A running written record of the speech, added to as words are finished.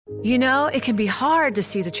You know, it can be hard to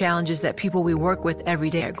see the challenges that people we work with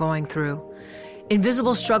every day are going through.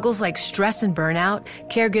 Invisible struggles like stress and burnout,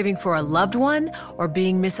 caregiving for a loved one, or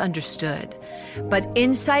being misunderstood. But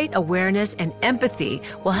insight, awareness, and empathy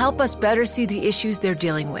will help us better see the issues they're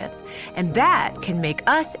dealing with. And that can make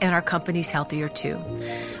us and our companies healthier too.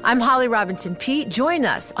 I'm Holly Robinson Peete. Join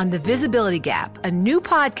us on The Visibility Gap, a new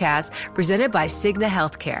podcast presented by Cigna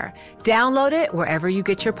Healthcare. Download it wherever you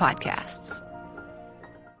get your podcasts.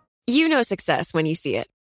 You know success when you see it.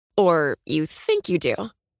 Or you think you do.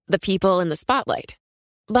 The people in the spotlight.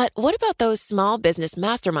 But what about those small business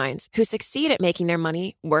masterminds who succeed at making their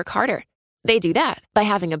money work harder? They do that by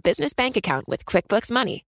having a business bank account with QuickBooks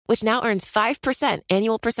Money, which now earns 5%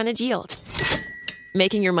 annual percentage yield.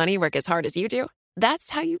 Making your money work as hard as you do?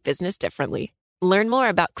 That's how you business differently. Learn more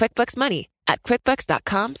about QuickBooks Money at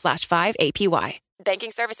quickbooks.com/5APY.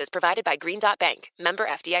 Banking services provided by Green Dot Bank. Member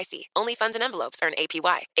FDIC. Only funds and envelopes earn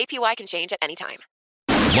APY. APY can change at any time.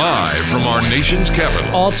 Live from our nation's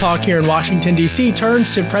capital. All talk here in Washington, D.C.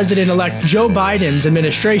 turns to President-elect Joe Biden's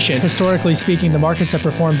administration. Historically speaking, the markets have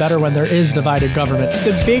performed better when there is divided government.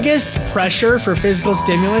 The biggest pressure for fiscal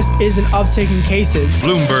stimulus is an uptick in cases.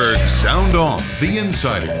 Bloomberg Sound On. The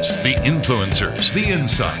insiders, the influencers, the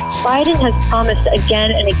insights. Biden has promised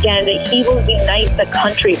again and again that he will unite the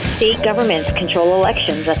country. State governments control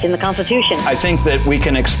elections. That's in the Constitution. I think that we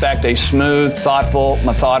can expect a smooth, thoughtful,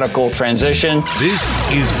 methodical transition. This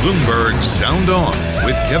is Bloomberg Sound On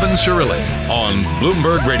with Kevin Cirilli on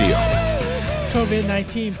Bloomberg Radio.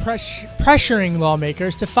 COVID-19 pressuring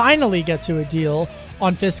lawmakers to finally get to a deal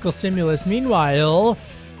on fiscal stimulus. Meanwhile,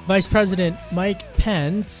 Vice President Mike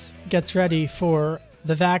Pence gets ready for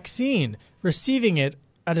the vaccine, receiving it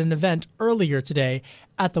at an event earlier today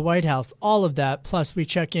at the White House. All of that, plus we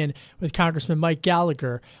check in with Congressman Mike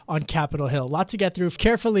Gallagher on Capitol Hill. Lots to get through.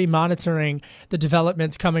 Carefully monitoring the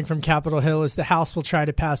developments coming from Capitol Hill as the House will try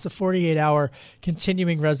to pass a 48-hour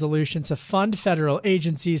continuing resolution to fund federal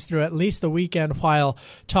agencies through at least the weekend while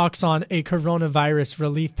talks on a coronavirus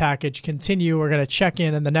relief package continue. We're going to check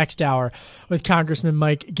in the next hour with Congressman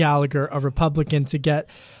Mike Gallagher, a Republican, to get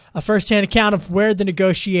a firsthand account of where the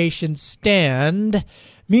negotiations stand.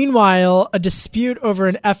 Meanwhile, a dispute over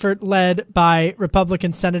an effort led by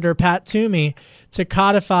Republican Senator Pat Toomey to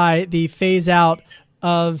codify the phase-out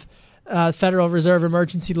of Federal Reserve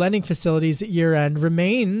emergency lending facilities at year-end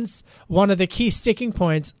remains one of the key sticking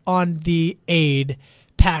points on the aid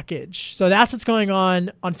package. So that's what's going on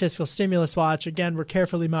Fiscal Stimulus Watch. Again, we're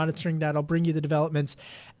carefully monitoring that. I'll bring you the developments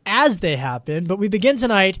as they happen. But we begin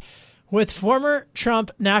tonight with former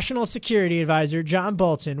Trump National Security Advisor John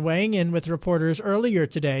Bolton weighing in with reporters earlier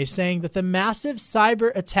today, saying that the massive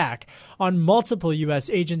cyber attack on multiple U.S.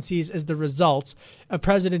 agencies is the result of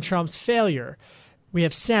President Trump's failure. We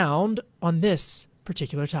have sound on this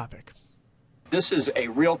particular topic. This is a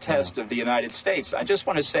real test of the United States. I just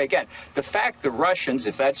want to say again, the fact the Russians,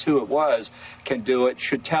 if that's who it was, can do it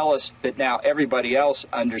should tell us that now everybody else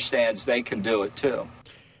understands they can do it too.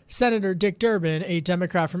 Senator Dick Durbin, a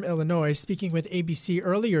Democrat from Illinois, speaking with ABC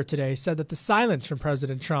earlier today, said that the silence from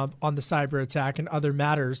President Trump on the cyber attack and other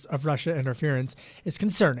matters of Russia interference is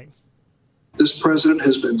concerning. This president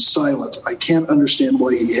has been silent. I can't understand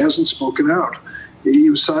why he hasn't spoken out. He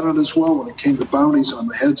was silent as well when it came to bounties on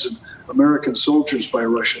the heads of American soldiers by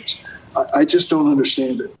Russians. I just don't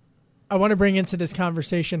understand it. I want to bring into this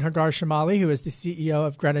conversation Hagar Chemali, who is the CEO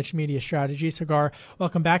of Greenwich Media Strategies. Hagar,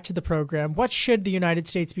 welcome back to the program. What should the United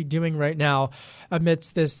States be doing right now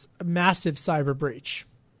amidst this massive cyber breach?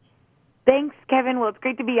 Thanks, Kevin. Well, it's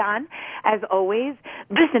great to be on, as always.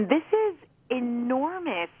 Listen, this is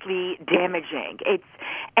enormously damaging.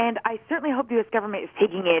 And I certainly hope the U.S. government is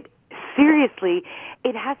taking it seriously.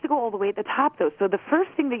 It has to go all the way at the top, though. So the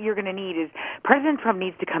first thing that you're going to need is President Trump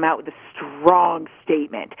needs to come out with a strong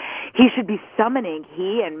statement. He should be summoning,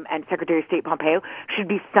 he and Secretary of State Pompeo should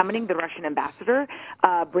be summoning the Russian ambassador,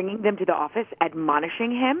 bringing them to the office,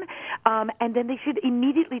 admonishing him, and then they should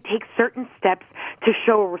immediately take certain steps to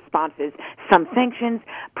show responses, some sanctions,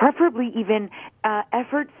 preferably even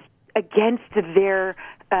efforts against their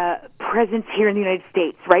presence here in the United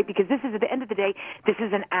States, right? Because this is, at the end of the day, this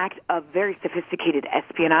is an act of very sophisticated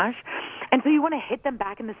espionage. And so you want to hit them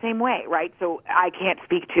back in the same way, right? So I can't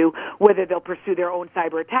speak to whether they'll pursue their own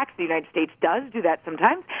cyber attacks. The United States does do that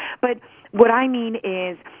sometimes. But what I mean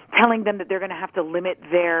is telling them that they're going to have to limit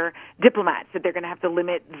their diplomats, that they're going to have to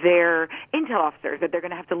limit their intel officers, that they're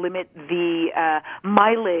going to have to limit the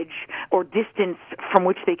mileage or distance from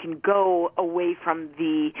which they can go away from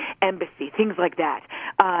the embassy, things like that.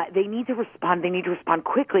 They need to respond. They need to respond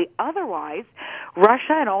quickly. Otherwise,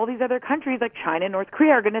 Russia and all these other countries like China and North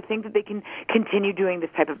Korea are going to think that they can continue doing this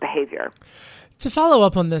type of behavior. To follow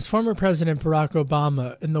up on this, former President Barack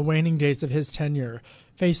Obama, in the waning days of his tenure,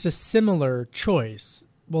 faced a similar choice.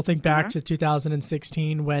 We'll think back to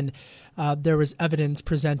 2016 when there was evidence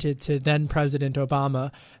presented to then President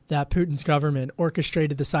Obama that Putin's government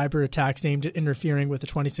orchestrated the cyber attacks aimed at interfering with the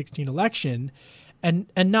 2016 election, and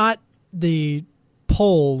not the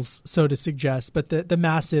polls, so to suggest, but the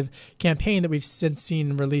massive campaign that we've since seen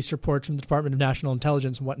in released reports from the Department of National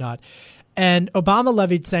Intelligence and whatnot. And Obama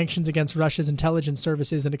levied sanctions against Russia's intelligence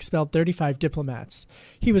services and expelled 35 diplomats.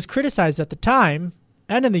 He was criticized at the time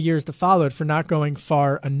and in the years that followed for not going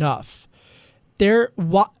far enough.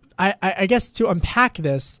 I guess to unpack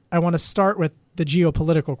this, I want to start with the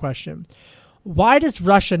geopolitical question. Why does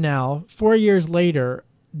Russia now, 4 years later,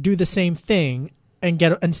 do the same thing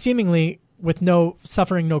and seemingly with no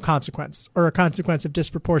consequence, or a consequence of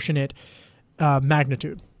disproportionate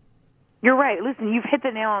magnitude? You're right. Listen, you've hit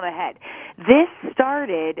the nail on the head. This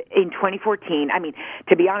started in 2014. I mean,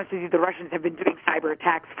 to be honest with you, the Russians have been doing cyber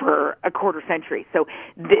attacks for a quarter century. So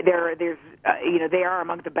they are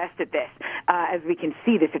among the best at this. As we can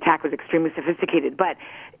see, this attack was extremely sophisticated. But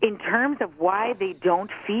in terms of why they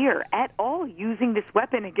don't fear at all using this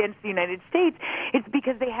weapon against the United States, it's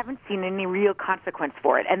because they haven't seen any real consequence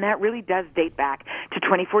for it. And that really does date back to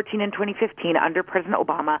 2014 and 2015 under President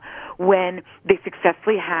Obama, when they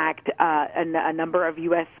successfully hacked a number of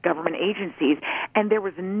U.S. government agencies, and there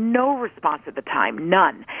was no response at the time,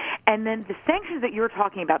 none. And then the sanctions that you're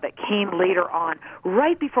talking about that came later on,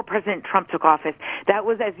 right before President Trump took office, that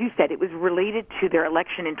was, as you said, it was related to their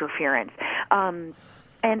election interference.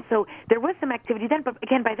 And so there was some activity then, but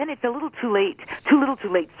again, by then it's a little too late.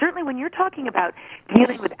 Certainly when you're talking about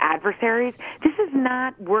dealing with adversaries, this is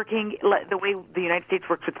not working the way the United States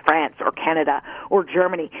works with France or Canada or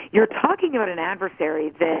Germany. You're talking about an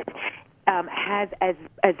adversary that has as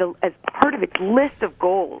part of its list of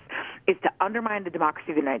goals is to undermine the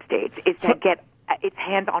democracy of the United States, is to get its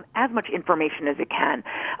hands on as much information as it can,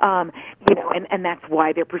 and that's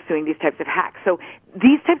why they're pursuing these types of hacks. So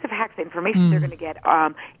these types of hacks, the information they're going to get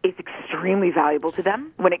is extremely valuable to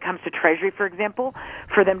them when it comes to Treasury, for example,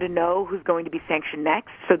 for them to know who's going to be sanctioned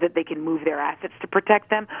next so that they can move their assets to protect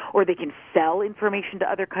them, or they can sell information to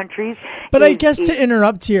other countries. But I guess to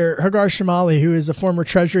interrupt here, Hagar Shamali, who is a former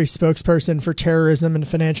Treasury spokesperson for terrorism and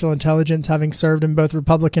financial intelligence, having served in both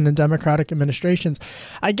Republican and Democratic administrations,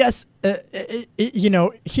 I guess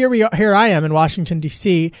here I am in Washington,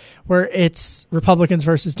 D.C., where it's Republicans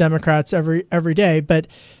versus Democrats every day. But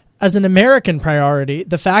as an American priority,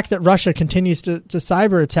 the fact that Russia continues to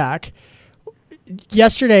cyber attack.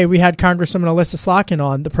 Yesterday, we had Congresswoman Alyssa Slotkin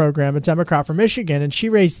on the program, a Democrat from Michigan, and she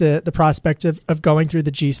raised the prospect of going through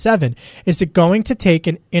the G7. Is it going to take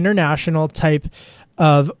an international type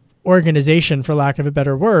of organization, for lack of a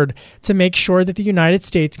better word, to make sure that the United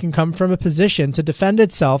States can come from a position to defend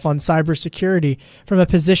itself on cybersecurity from a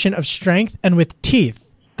position of strength and with teeth,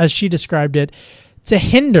 as she described it, to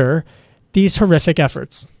hinder these horrific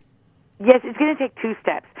efforts? Yes, it's going to take two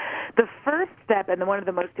steps. The first step, and one of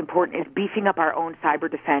the most important, is beefing up our own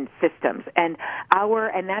cyber defense systems. And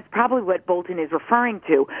that's probably what Bolton is referring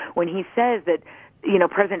to when he says that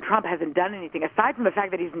President Trump hasn't done anything, aside from the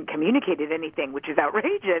fact that he hasn't communicated anything, which is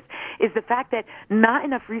outrageous, is the fact that not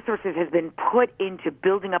enough resources has been put into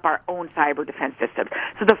building up our own cyber defense systems.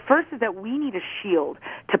 So the first is that we need a shield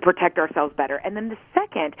to protect ourselves better. And then the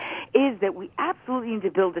second is that we absolutely need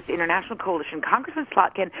to build this international coalition. Congressman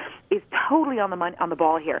Slotkin is totally on the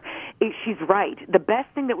ball here. She's right. The best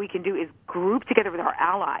thing that we can do is group together with our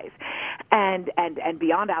allies and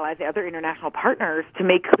beyond allies, the other international partners, to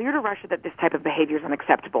make clear to Russia that this type of behavior is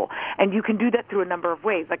unacceptable. And you can do that through a number of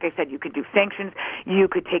ways. Like I said, you could do sanctions. You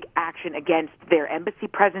could take action against their embassy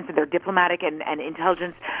presence and their diplomatic and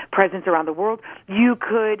intelligence presence around the world. You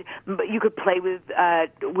could play with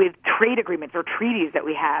trade agreements or treaties that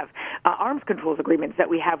we have, arms controls agreements that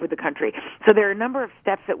we have with the country. So there are a number of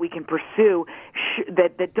steps that we can pursue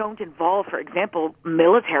that don't involve, for example,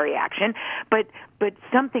 military action, but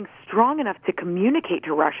something strong enough to communicate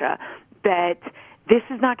to Russia that this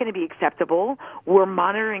is not going to be acceptable. We're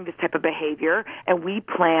monitoring this type of behavior, and we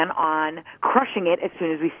plan on crushing it as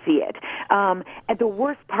soon as we see it. And one of the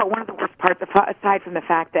worst parts, aside from the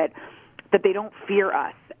fact that they don't fear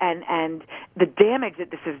us and the damage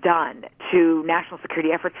that this has done to national security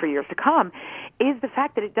efforts for years to come is the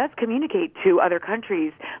fact that it does communicate to other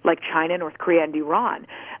countries like China, North Korea, and Iran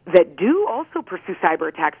that do also pursue cyber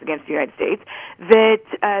attacks against the United States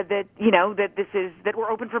that we're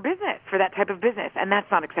open for business, for that type of business, and that's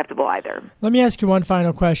not acceptable either. Let me ask you one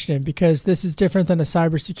final question, because this is different than a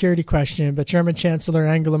cybersecurity question, but German Chancellor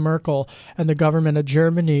Angela Merkel and the government of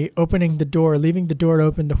Germany leaving the door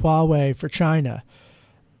open to Huawei for China.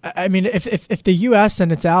 I mean, if the U.S.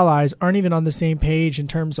 and its allies aren't even on the same page in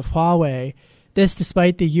terms of Huawei, this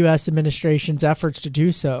despite the U.S. administration's efforts to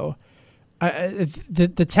do so,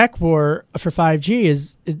 the tech war for 5G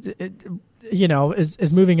is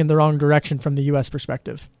moving in the wrong direction from the U.S.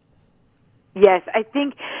 perspective. Yes, I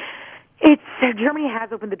think Germany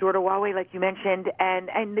has opened the door to Huawei, like you mentioned, and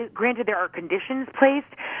granted there are conditions placed,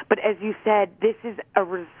 but as you said, this is a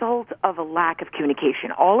result of a lack of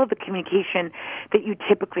communication. All of the communication that you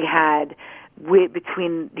typically had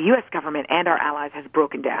between the U.S. government and our allies has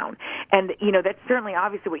broken down. And, that's certainly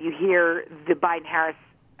obviously what you hear the Biden-Harris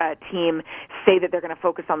team say that they're going to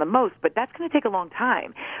focus on the most, but that's going to take a long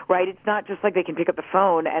time, right? It's not just like they can pick up the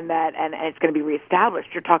phone and it's going to be reestablished.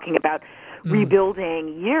 You're talking about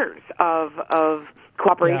rebuilding years of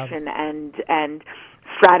cooperation and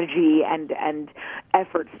strategy and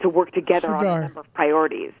efforts to work together on a number of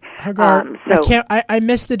priorities. Hagar, I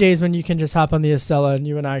miss the days when you can just hop on the Acela and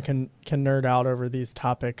you and I can nerd out over these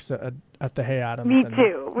topics at the Hey Adams. Me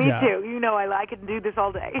too. I can do this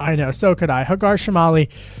all day. I know. So could I. Hagar Chemali,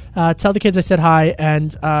 tell the kids I said hi,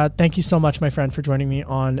 and thank you so much, my friend, for joining me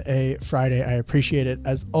on a Friday. I appreciate it,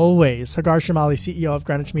 as always. Hagar Chemali, CEO of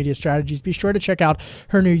Greenwich Media Strategies. Be sure to check out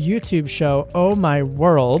her new YouTube show, Oh My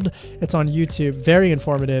World. It's on YouTube. Very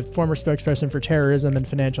informative. Former spokesperson for terrorism and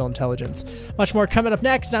financial intelligence. Much more coming up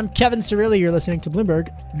next. I'm Kevin Cirilli. You're listening to Bloomberg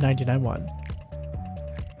 99.1.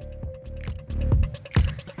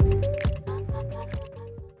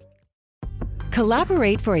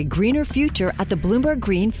 Collaborate for a greener future at the Bloomberg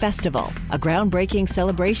Green Festival, a groundbreaking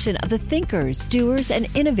celebration of the thinkers, doers, and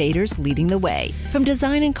innovators leading the way. From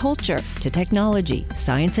design and culture to technology,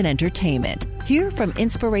 science, and entertainment. Hear from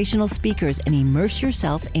inspirational speakers and immerse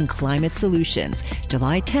yourself in climate solutions.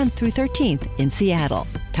 July 10th through 13th in Seattle.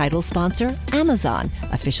 Title sponsor, Amazon.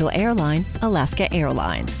 Official airline, Alaska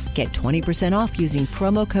Airlines. Get 20% off using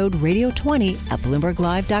promo code Radio20 at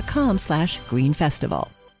BloombergLive.com/Green Festival.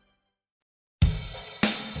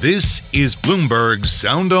 This is Bloomberg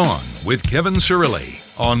Sound On with Kevin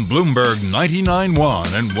Cirilli on Bloomberg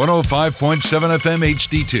 99.1 and 105.7 FM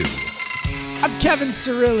HD2. I'm Kevin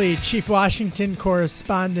Cirilli, Chief Washington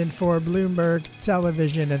Correspondent for Bloomberg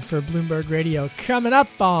Television and for Bloomberg Radio. Coming up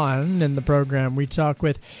in the program, we talk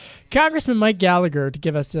with Congressman Mike Gallagher to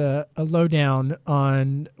give us a lowdown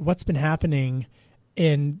on what's been happening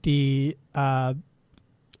in the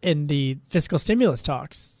fiscal stimulus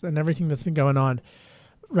talks and everything that's been going on.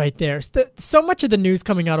 Right there. So much of the news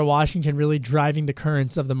coming out of Washington really driving the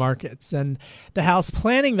currents of the markets, and the House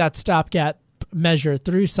planning that stopgap measure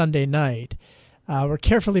through Sunday night. We're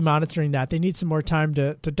carefully monitoring that. They need some more time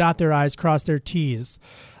to dot their I's, cross their T's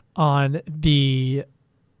on the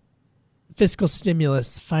fiscal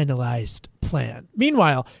stimulus finalized plan.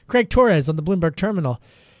 Meanwhile, Craig Torres on the Bloomberg Terminal,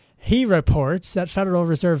 he reports that Federal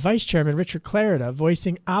Reserve Vice Chairman Richard Clarida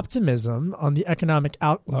voicing optimism on the economic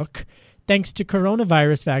outlook thanks to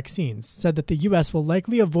coronavirus vaccines, said that the U.S. will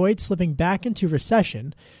likely avoid slipping back into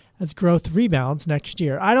recession as growth rebounds next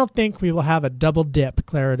year. I don't think we will have a double dip,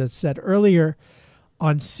 Clarida said earlier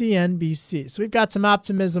on CNBC. So we've got some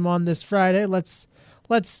optimism on this Friday. Let's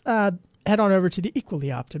head on over to the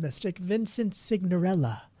equally optimistic Vincent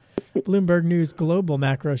Signorella, Bloomberg News global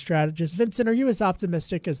macro strategist. Vincent, are you as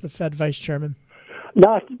optimistic as the Fed vice chairman?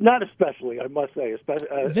 Not especially, I must say.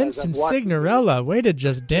 Vincent Signorella, way to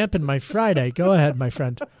just dampen my Friday. Go ahead, my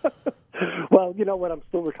friend. Well, you know what? I'm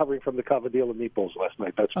still recovering from the cavadillo meatballs last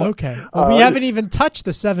night. That's fine. Okay. Well, we haven't even touched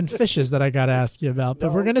the 7 fishes that I got to ask you about,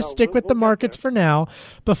 but we're going to stick with the markets for now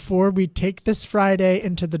before we take this Friday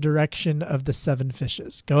into the direction of the 7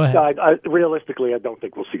 fishes. Go ahead. Realistically, I don't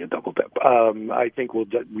think we'll see a double dip. I think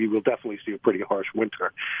we will definitely see a pretty harsh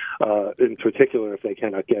winter, in particular if they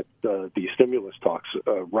cannot get the stimulus talks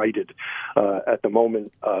righted. At the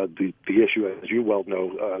moment, the issue, as you well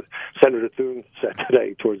know, Senator Thune said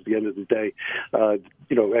today towards the end of the day,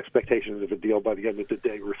 expectations of a deal by the end of the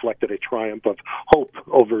day reflected a triumph of hope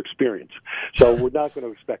over experience. So we're not going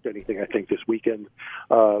to expect anything, I think, this weekend.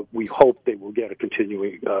 We hope they will get a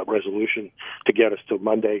continuing resolution to get us to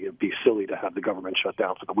Monday. It'd be silly to have the government shut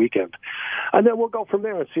down for the weekend, and then we'll go from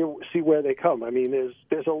there and see where they come. I mean,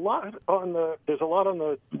 there's a lot on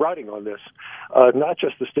the writing on this, not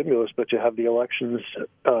just the stimulus, but you have the elections,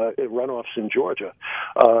 runoffs in Georgia,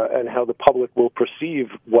 and how the public will perceive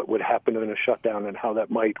what would happen in a shutdown and how that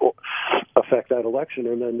might affect that election,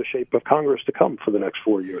 and then the shape of Congress to come for the next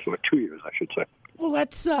 4 years, or 2 years, I should say. Well,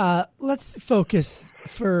 let's focus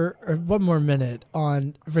for one more minute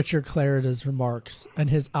on Richard Clarida's remarks and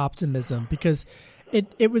his optimism, because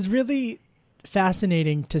it was really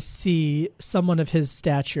fascinating to see someone of his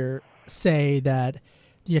stature say that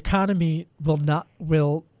the economy will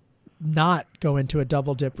not go into a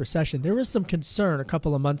double dip recession. There was some concern a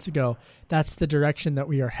couple of months ago that's the direction that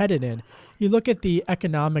we are headed in. You look at the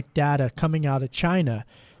economic data coming out of China,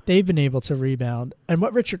 they've been able to rebound. And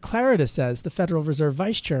what Richard Clarida says, the Federal Reserve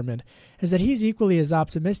Vice Chairman, is that he's equally as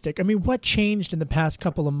optimistic. I mean, what changed in the past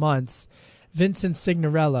couple of months, Vincent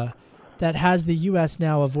Signorella, that has the U.S.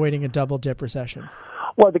 now avoiding a double dip recession?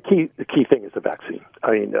 Well, the key thing is the vaccine.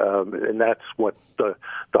 I mean, and that's what the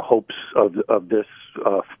hopes of this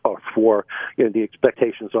are for. The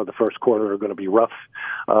expectations on the first quarter are going to be rough.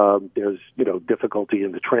 There's difficulty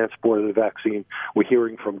in the transport of the vaccine. We're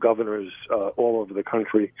hearing from governors all over the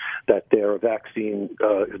country that their vaccine,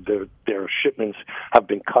 their shipments have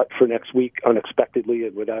been cut for next week unexpectedly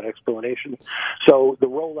and without explanation. So the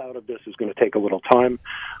rollout of this is going to take a little time.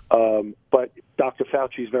 But Dr.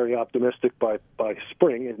 Fauci is very optimistic by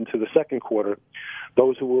spring into the second quarter.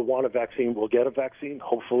 Those who will want a vaccine will get a vaccine.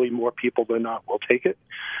 Hopefully more people than not will take it.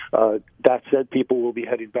 That said, people will be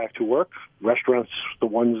heading back to work. Restaurants, the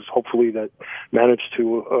ones hopefully that manage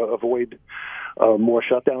to avoid more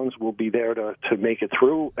shutdowns, will be there to make it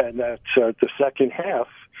through. And that the second half,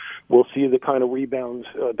 we'll see the kind of rebounds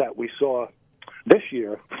that we saw this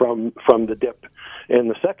year from the dip in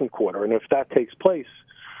the second quarter. And if that takes place,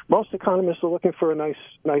 most economists are looking for a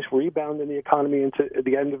nice rebound in the economy into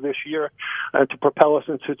the end of this year and to propel us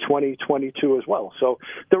into 2022 as well. So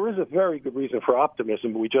there is a very good reason for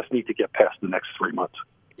optimism. We just need to get past the next 3 months.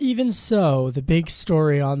 Even so, the big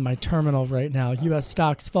story on my terminal right now, U.S.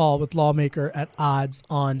 stocks fall with lawmaker at odds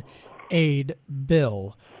on aid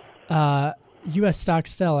bill. U.S.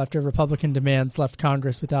 stocks fell after Republican demands left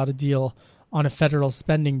Congress without a deal on a federal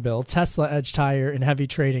spending bill. Tesla edged higher in heavy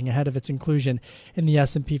trading ahead of its inclusion in the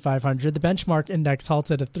S&P 500. The benchmark index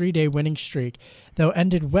halted a 3-day winning streak, though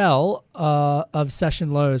ended well of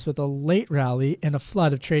session lows with a late rally and a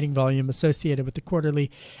flood of trading volume associated with the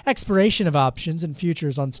quarterly expiration of options and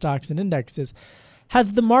futures on stocks and indexes.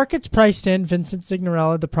 Have the markets priced in, Vincent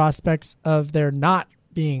Signorella, the prospects of there not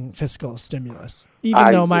being fiscal stimulus,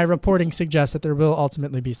 even though my reporting suggests that there will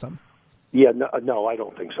ultimately be some? Yeah, no, I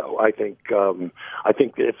don't think so. I think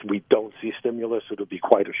if we don't see stimulus, it'll be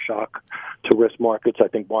quite a shock to risk markets. I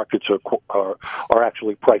think markets are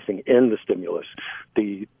actually pricing in the stimulus.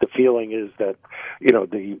 The feeling is that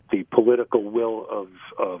the political will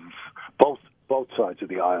of both sides of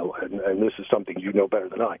the aisle, and this is something you know better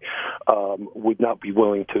than I, would not be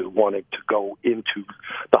willing to wanting to go into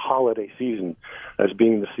the holiday season as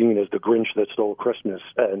being seen as the Grinch that stole Christmas,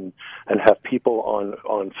 and have people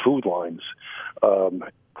on food lines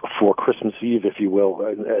for Christmas Eve, if you will,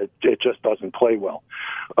 and it just doesn't play well.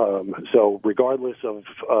 So regardless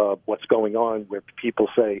of what's going on, where people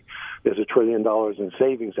say there's $1 trillion in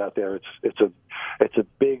savings out there, it's a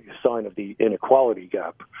big sign of the inequality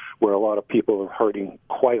gap, where a lot of people are hurting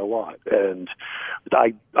quite a lot. And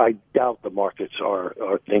I doubt the markets are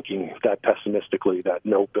thinking that pessimistically that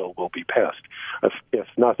no bill will be passed. If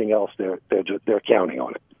nothing else, they're counting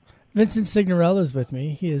on it. Vincent Signorella is with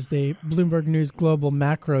me. He is the Bloomberg News Global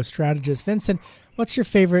Macro Strategist. Vincent, what's your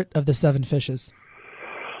favorite of the 7 fishes?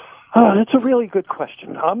 That's a really good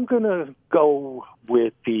question. I'm going to go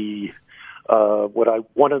with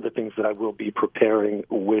one of the things that I will be preparing,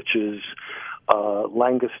 which is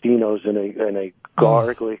langostinos in a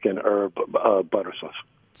garlic and herb butter sauce.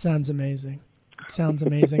 Sounds amazing.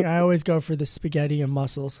 I always go for the spaghetti and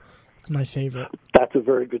mussels. It's my favorite. That's a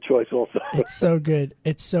very good choice also. It's so good.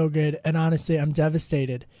 And honestly, I'm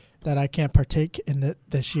devastated that I can't partake in it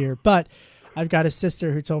this year. But I've got a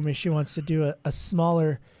sister who told me she wants to do a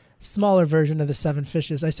smaller version of the 7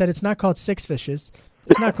 fishes. I said, it's not called 6 fishes.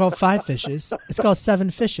 It's not called 5 fishes. It's called 7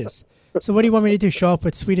 fishes. So what do you want me to do? Show up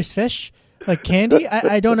with Swedish fish? Like candy?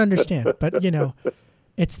 I don't understand. But,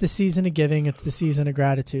 it's the season of giving. It's the season of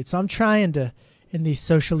gratitude. So I'm trying to in these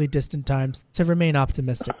socially distant times to remain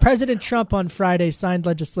optimistic. President Trump on Friday signed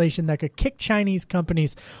legislation that could kick Chinese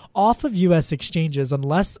companies off of U.S. exchanges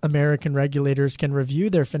unless American regulators can review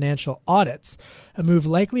their financial audits, a move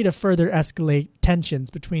likely to further escalate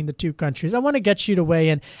tensions between the two countries. I want to get you to weigh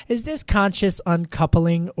in. Is this conscious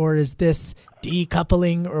uncoupling, or is this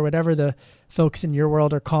decoupling, or whatever the folks in your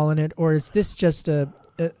world are calling it, or is this just the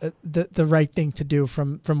right thing to do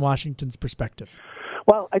from Washington's perspective?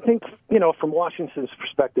 Well, I think, from Washington's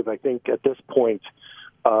perspective, I think at this point,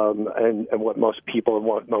 and what most people and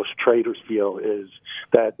what most traders feel is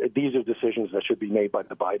that these are decisions that should be made by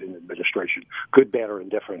the Biden administration, good, bad, or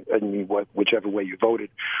indifferent. I mean, whichever way you voted,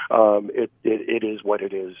 it is what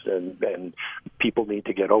it is, and people need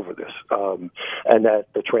to get over this, and that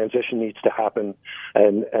the transition needs to happen,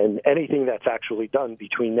 and anything that's actually done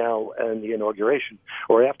between now and the inauguration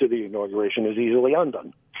or after the inauguration is easily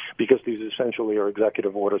undone, because these essentially are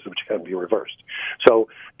executive orders which can be reversed. So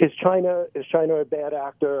is China a bad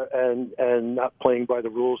actor and not playing by the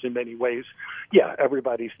rules in many ways? Yeah,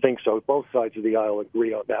 everybody thinks so. Both sides of the aisle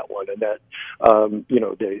agree on that one, and that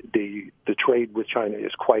the trade with China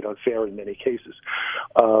is quite unfair in many cases.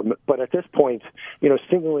 But at this point,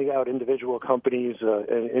 singling out individual companies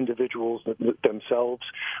and individuals themselves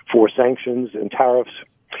for sanctions and tariffs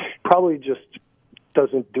probably just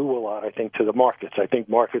doesn't do a lot, I think, to the markets. I think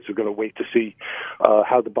markets are going to wait to see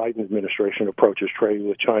how the Biden administration approaches trade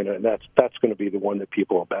with China, and that's going to be the one that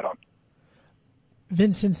people will bet on.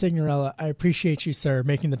 Vincent Signorella, I appreciate you, sir,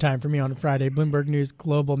 making the time for me on a Friday. Bloomberg News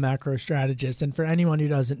global macro strategist. And for anyone who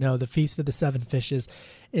doesn't know, the Feast of the Seven Fishes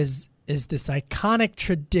is this iconic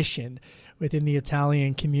tradition within the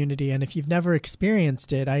Italian community. And if you've never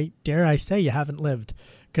experienced it, I dare say you haven't lived,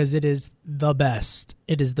 because it is the best.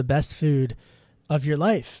 It is the best food of your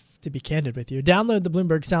life, to be candid with you. Download the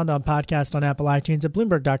Bloomberg Sound On podcast on Apple iTunes at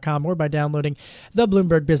Bloomberg.com or by downloading the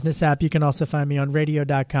Bloomberg Business app. You can also find me on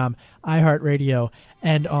Radio.com, iHeartRadio,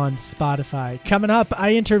 and on Spotify. Coming up,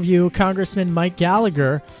 I interview Congressman Mike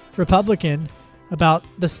Gallagher, Republican, about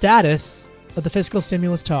the status of the fiscal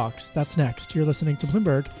stimulus talks. That's next. You're listening to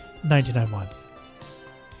Bloomberg 99.1.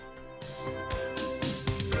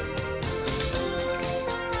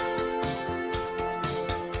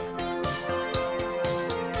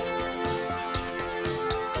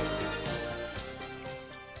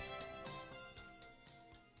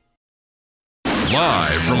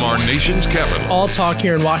 Live from our nation's capital. All talk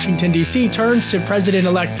here in Washington, D.C. turns to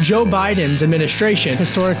President-elect Joe Biden's administration.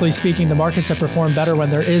 Historically speaking, the markets have performed better when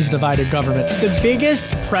there is divided government. The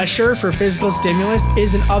biggest pressure for fiscal stimulus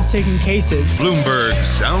is an uptick in cases. Bloomberg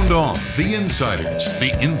Sound On. The insiders,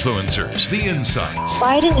 the influencers, the insights.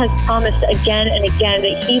 Biden has promised again and again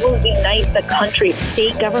that he will unite the country.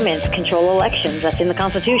 State governments control elections. That's in the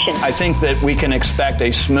Constitution. I think that we can expect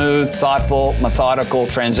a smooth, thoughtful, methodical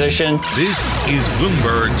transition. This is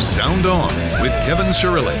Bloomberg Sound On with Kevin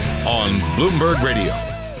Cirilli on Bloomberg Radio.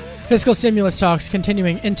 Fiscal stimulus talks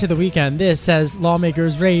continuing into the weekend. This as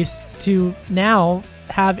lawmakers race to now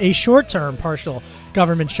have a short-term partial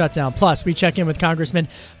government shutdown. Plus, we check in with Congressman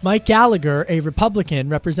Mike Gallagher, a Republican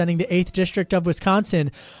representing the 8th District of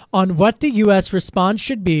Wisconsin, on what the U.S. response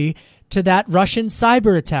should be to that Russian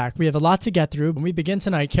cyber attack. We have a lot to get through. We begin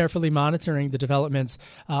tonight carefully monitoring the developments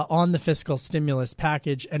on the fiscal stimulus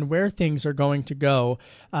package and where things are going to go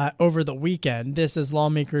over the weekend. This is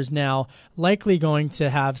lawmakers now likely going to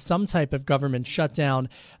have some type of government shutdown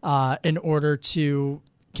in order to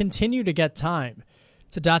continue to get time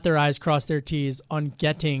to dot their I's, cross their T's on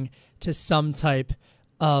getting to some type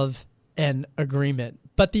of an agreement.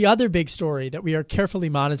 But the other big story that we are carefully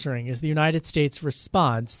monitoring is the United States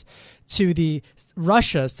response to the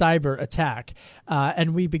Russia cyber attack.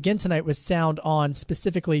 And we begin tonight with sound on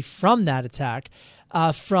specifically from that attack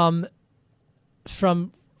from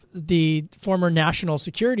the former national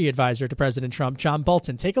security advisor to President Trump, John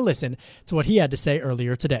Bolton. Take a listen to what he had to say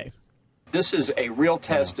earlier today. This is a real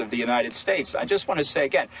test of the United States. I just want to say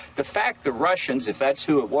again, the fact the Russians, if that's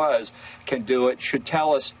who it was, can do it should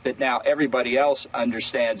tell us that now everybody else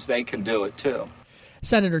understands they can do it too.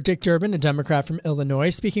 Senator Dick Durbin, a Democrat from Illinois,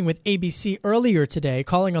 speaking with ABC earlier today,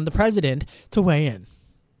 calling on the president to weigh in.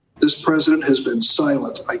 This president has been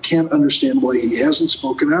silent. I can't understand why he hasn't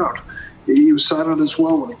spoken out. He was silent as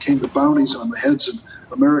well when it came to bounties on the heads of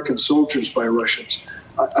American soldiers by Russians.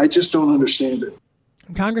 I just don't understand it.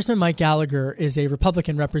 Congressman Mike Gallagher is a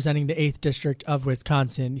Republican representing the 8th District of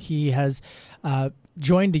Wisconsin. He has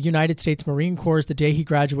joined the United States Marine Corps the day he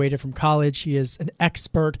graduated from college. He is an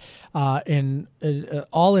expert in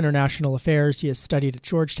all international affairs. He has studied at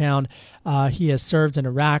Georgetown. He has served in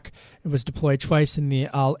Iraq. He was deployed twice in the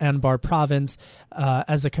Al-Anbar province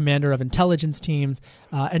as a commander of intelligence teams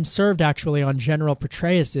and served actually on General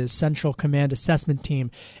Petraeus' Central Command Assessment Team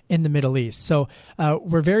in the Middle East. So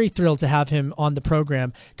we're very thrilled to have him on the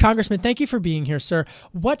program. Congressman, thank you for being here, sir.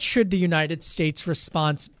 What should the United States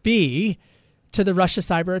response be to the Russia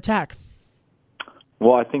cyber attack?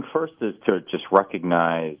 Well, I think first is to just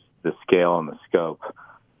recognize the scale and the scope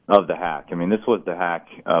of the hack. I mean, this was the hack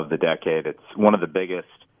of the decade. It's one of the biggest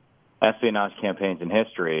espionage campaigns in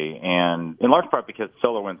history, and in large part because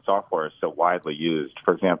SolarWinds software is so widely used.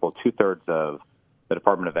 For example, 2/3 of the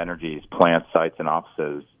Department of Energy's plants, sites, and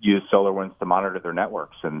offices use SolarWinds to monitor their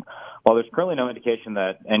networks. And while there's currently no indication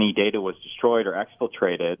that any data was destroyed or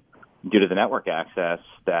exfiltrated due to the network access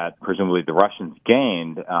that presumably the Russians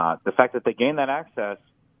gained, the fact that they gained that access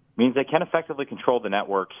means they can effectively control the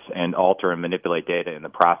networks and alter and manipulate data in the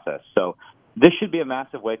process. So this should be a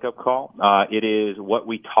massive wake-up call. It is what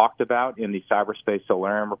we talked about in the Cyberspace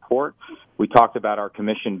Solarium report. We talked about our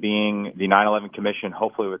commission being the 9/11 commission,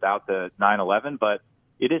 hopefully without the 9/11, but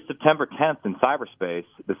it is September 10th in cyberspace.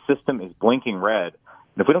 The system is blinking red.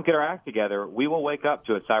 And if we don't get our act together, we will wake up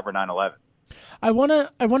to a cyber 9/11. I want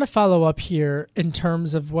to follow up here in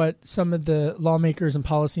terms of what some of the lawmakers and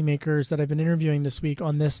policymakers that I've been interviewing this week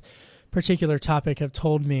on this particular topic have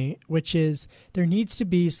told me, which is there needs to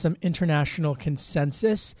be some international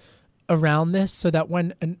consensus around this so that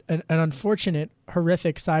when an unfortunate,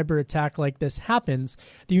 horrific cyber attack like this happens,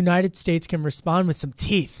 the United States can respond with some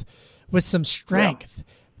teeth, with some strength.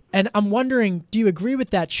 Yeah. And I'm wondering, do you agree with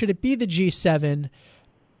that? Should it be the G7?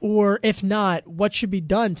 Or if not, what should be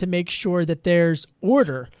done to make sure that there's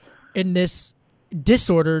order in this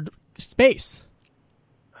disordered space?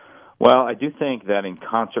 Well, I do think that in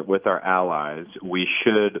concert with our allies, we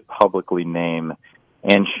should publicly name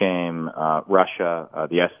and shame Russia,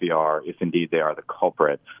 the SVR, if indeed they are the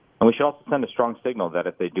culprit. And we should also send a strong signal that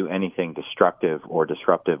if they do anything destructive or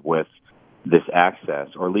disruptive with this access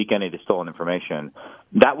or leak any stolen information,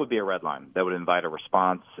 that would be a red line. That would invite a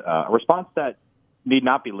response that need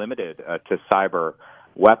not be limited to cyber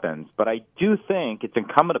weapons. But I do think it's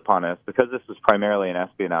incumbent upon us, because this is primarily an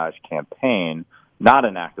espionage campaign, not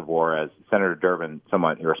an act of war, as Senator Durbin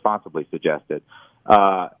somewhat irresponsibly suggested,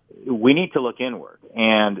 we need to look inward.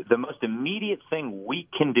 And the most immediate thing we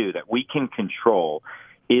can do, that we can control,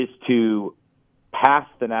 is to pass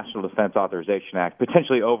the National Defense Authorization Act,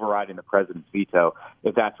 potentially overriding the president's veto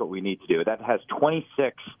if that's what we need to do. That has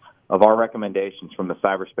 26 of our recommendations from the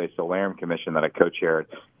Cyberspace Solarium Commission that I co-chaired.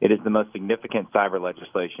 It is the most significant cyber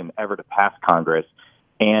legislation ever to pass Congress.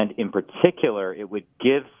 And in particular, it would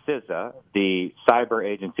give CISA, the cyber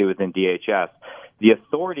agency within DHS, the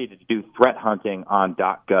authority to do threat hunting on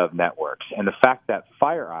 .gov networks. And the fact that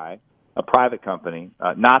FireEye, a private company,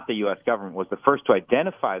 not the U.S. government, was the first to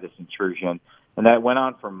identify this intrusion, and that it went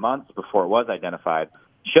on for months before it was identified,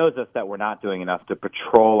 shows us that we're not doing enough to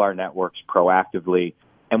patrol our networks proactively.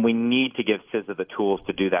 And we need to give CISA the tools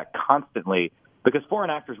to do that constantly, because foreign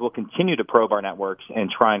actors will continue to probe our networks and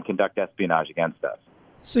try and conduct espionage against us.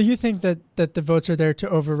 So you think that the votes are there to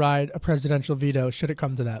override a presidential veto, should it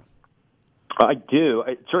come to that? I do.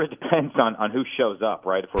 It sort of depends on who shows up,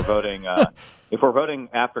 right? If we're voting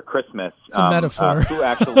after Christmas, it's a metaphor. Who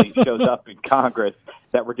actually shows up in Congress,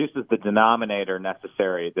 that reduces the denominator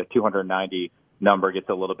necessary. The 290 number gets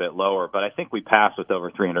a little bit lower, but I think we passed with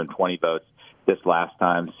over 320 votes this last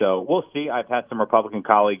time. So we'll see. I've had some Republican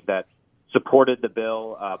colleagues that supported the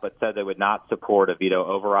bill, but said they would not support a veto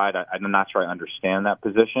override. I'm not sure I understand that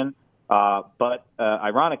position. But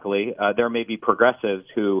ironically, there may be progressives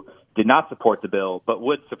who did not support the bill, but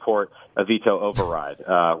would support a veto override,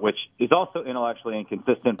 which is also intellectually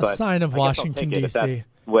inconsistent. A sign of Washington, D.C.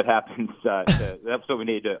 What happens, that's what we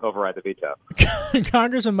need to override the veto.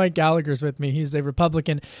 Congressman Mike Gallagher's with me. He's a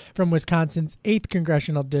Republican from Wisconsin's 8th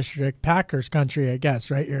Congressional District, Packers country, I guess,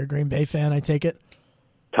 right? You're a Green Bay fan, I take it?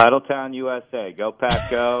 Titletown, USA. Go, Pack,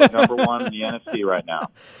 go. Number one in the NFC right now.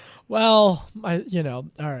 Well, all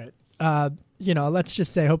right. Let's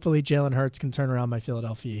just say hopefully Jalen Hurts can turn around my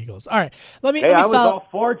Philadelphia Eagles. All right. Let me I was all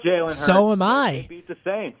for Jalen Hurts. So am I. They beat the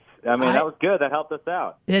Saints. I mean, that was good. That helped us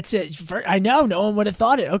out. That's it. I know. No one would have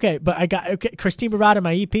thought it. Okay, but Christine Barada,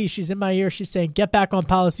 my EP, she's in my ear. She's saying, get back on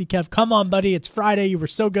policy, Kev. Come on, buddy. It's Friday. You were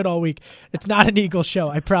so good all week. It's not an Eagles show,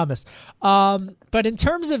 I promise. But in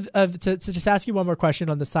terms of to just ask you one more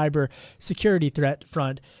question on the cyber security threat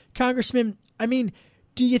front, Congressman, I mean,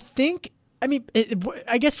 do you think I mean,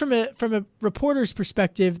 I guess from a reporter's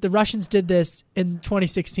perspective, the Russians did this in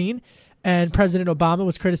 2016, and President Obama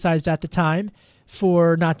was criticized at the time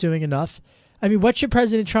for not doing enough. I mean, what should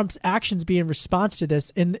President Trump's actions be in response to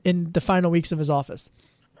this in the final weeks of his office?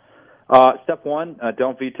 Step one,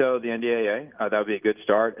 don't veto the NDAA. That would be a good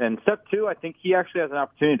start. And step two, I think he actually has an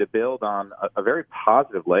opportunity to build on a very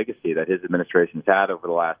positive legacy that his administration has had over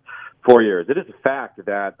the last 4 years. It is a fact that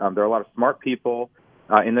there are a lot of smart people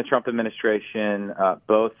in the Trump administration,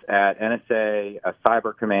 both at NSA,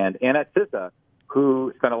 Cyber Command, and at CISA,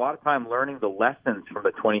 who spent a lot of time learning the lessons from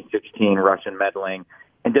the 2016 Russian meddling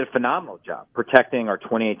and did a phenomenal job protecting our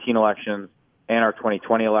 2018 elections and our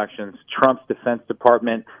 2020 elections. Trump's Defense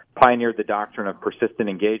Department pioneered the doctrine of persistent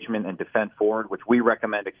engagement and defend forward, which we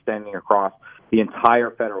recommend extending across the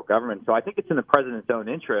entire federal government. So I think it's in the president's own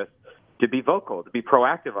interest to be vocal, to be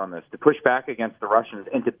proactive on this, to push back against the Russians,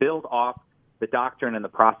 and to build off the doctrine and the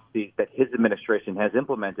processes that his administration has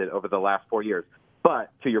implemented over the last 4 years.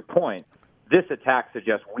 But to your point, this attack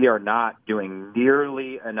suggests we are not doing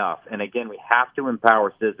nearly enough. And again, we have to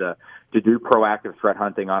empower CISA to do proactive threat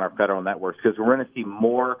hunting on our federal networks, because we're going to see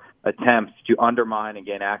more attempts to undermine and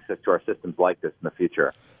gain access to our systems like this in the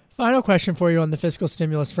future. Final question for you on the fiscal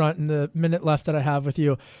stimulus front in the minute left that I have with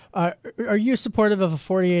you. Are you supportive of a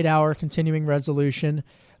 48-hour continuing resolution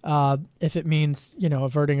if it means,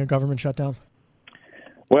 averting a government shutdown?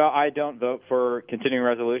 Well, I don't vote for continuing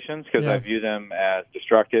resolutions because I view them as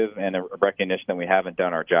destructive and a recognition that we haven't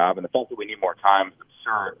done our job. And the fact that we need more time is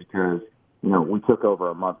absurd because, we took over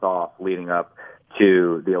a month off leading up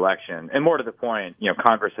to the election. And more to the point,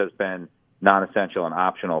 Congress has been non-essential and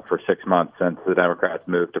optional for 6 months since the Democrats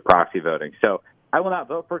moved to proxy voting. So I will not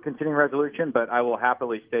vote for a continuing resolution, but I will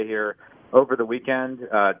happily stay here over the weekend.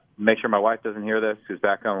 Make sure my wife doesn't hear this, who's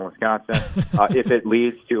back home in Wisconsin, if it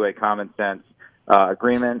leads to a common sense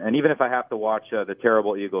agreement, and even if I have to watch the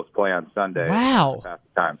terrible Eagles play on Sunday. Wow.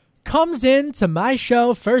 Time. Comes in to my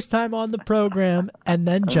show, first time on the program, and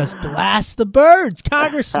then just blast the birds.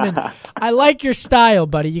 Congressman, I like your style,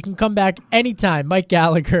 buddy. You can come back anytime. Mike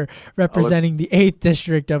Gallagher, representing the 8th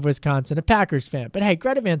District of Wisconsin, a Packers fan. But hey,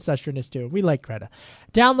 Greta Van Susteren is too. We like Greta.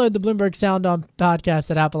 Download the Bloomberg Sound On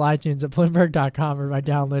podcast at Apple iTunes, at Bloomberg.com, or by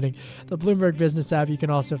downloading the Bloomberg Business app. You can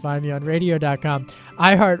also find me on radio.com,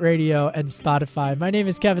 iHeartRadio, and Spotify. My name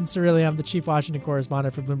is Kevin Cirilli. I'm the Chief Washington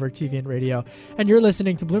Correspondent for Bloomberg TV and Radio, and you're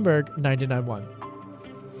listening to Bloomberg 99.1.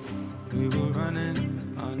 We were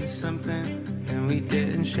running on something, and we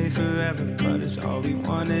didn't stay forever, but it's all we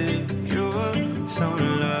wanted. You were so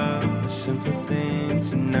in love with simple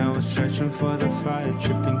things, and now we're searching for the fire,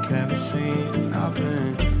 tripped in kerosene. I've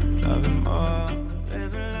been loving more.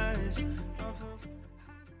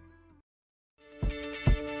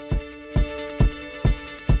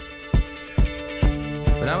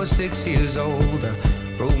 When I was 6 years old,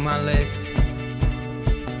 I broke my leg.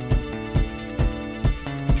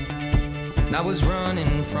 I was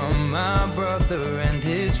running from my brother and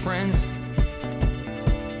his friends.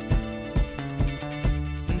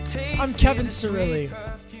 I'm Kevin Cirilli,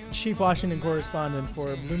 Chief Washington Correspondent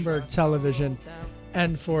for Bloomberg Television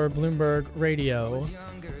and for Bloomberg Radio.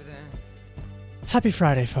 Happy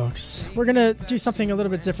Friday, folks. We're going to do something a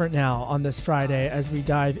little bit different now on this Friday as we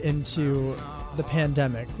dive into the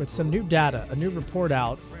pandemic with some new data, a new report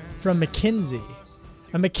out from McKinsey.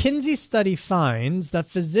 A McKinsey study finds that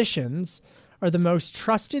physicians are the most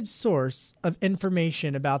trusted source of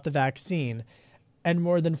information about the vaccine, and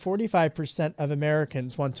more than 45% of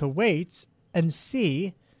Americans want to wait and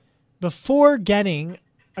see before getting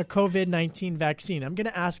a COVID-19 vaccine. I'm going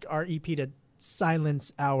to ask our EP to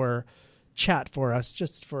silence our chat for us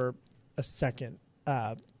just for a second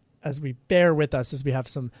as we bear with us as we have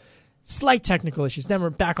some slight technical issues. Then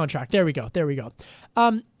we're back on track. There we go.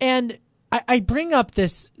 And I bring up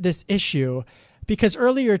this issue because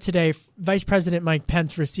earlier today, Vice President Mike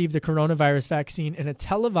Pence received the coronavirus vaccine in a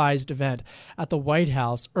televised event at the White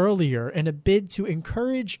House earlier in a bid to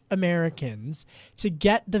encourage Americans to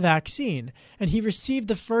get the vaccine. And he received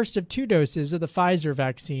the first of 2 doses of the Pfizer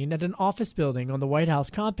vaccine at an office building on the White House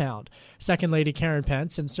compound. Second Lady Karen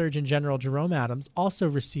Pence and Surgeon General Jerome Adams also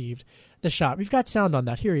received the shot. We've got sound on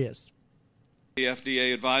that. Here he is. The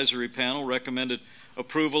FDA advisory panel recommended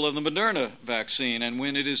approval of the Moderna vaccine, and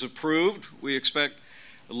when it is approved, we expect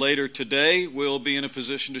later today we'll be in a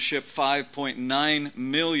position to ship 5.9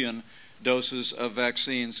 million doses of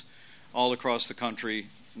vaccines all across the country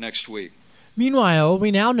next week. Meanwhile,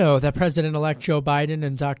 we now know that President-elect Joe Biden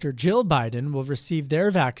and Dr. Jill Biden will receive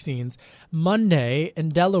their vaccines Monday in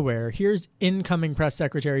Delaware. Here's incoming Press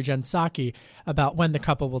Secretary Jen Psaki about when the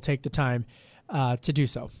couple will take the time to do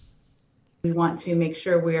so. We want to make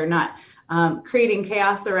sure we are not creating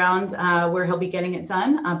chaos around where he'll be getting it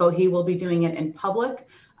done, but he will be doing it in public,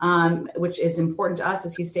 which is important to us,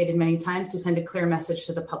 as he's stated many times, to send a clear message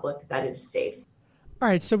to the public that it is safe. All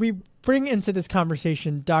right, so we bring into this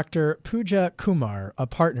conversation Dr. Pooja Kumar, a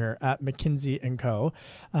partner at McKinsey & Co.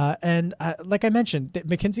 And like I mentioned,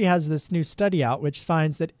 McKinsey has this new study out which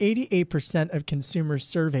finds that 88% of consumers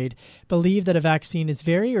surveyed believe that a vaccine is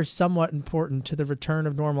very or somewhat important to the return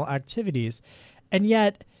of normal activities. And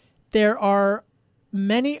yet there are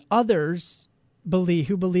many others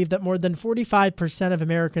who believe that more than 45% of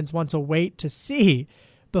Americans want to wait to see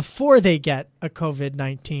before they get a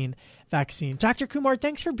COVID-19 vaccine. Dr. Kumar,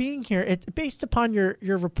 thanks for being here. Based upon your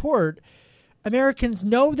report, Americans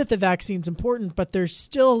know that the vaccine's important, but they're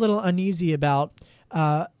still a little uneasy about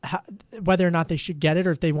whether or not they should get it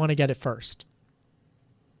or if they want to get it first.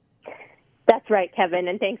 That's right, Kevin,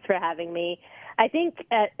 and thanks for having me. I think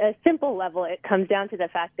at a simple level, it comes down to the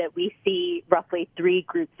fact that we see roughly three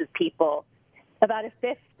groups of people. About a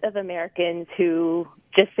fifth of Americans who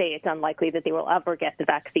just say it's unlikely that they will ever get the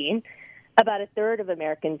vaccine. About a third of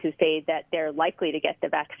Americans who say that they're likely to get the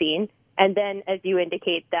vaccine. And then, as you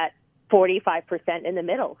indicate, that 45% in the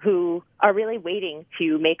middle who are really waiting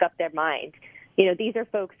to make up their mind. You know, these are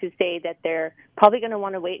folks who say that they're probably going to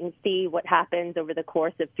want to wait and see what happens over the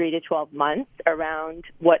course of 3 to 12 months around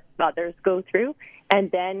what others go through, and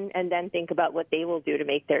then think about what they will do to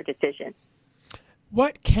make their decision.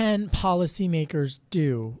 What can policymakers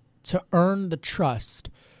do to earn the trust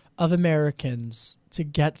of Americans to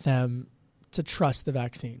get them to trust the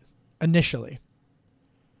vaccine initially?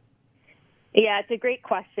 Yeah, it's a great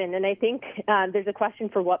question. And I think there's a question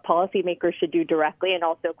for what policymakers should do directly and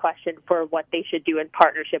also a question for what they should do in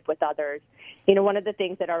partnership with others. You know, one of the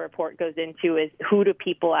things that our report goes into is who do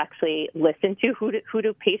people actually listen to? Who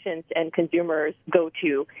do patients and consumers go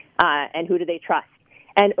to and who do they trust?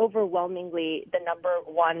 And overwhelmingly, the number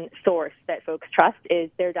one source that folks trust is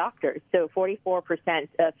their doctors. So 44%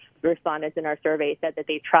 of respondents in our survey said that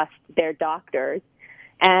they trust their doctors.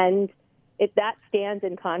 And if that stands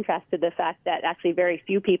in contrast to the fact that actually very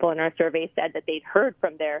few people in our survey said that they'd heard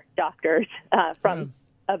from their doctors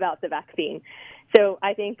about the vaccine. So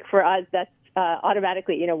I think for us, that's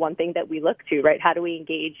automatically, you know, one thing that we look to, right? How do we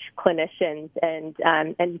engage clinicians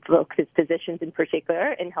and folks as physicians in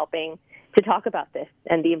particular in helping to talk about this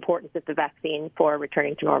and the importance of the vaccine for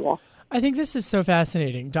returning to normal? I think this is so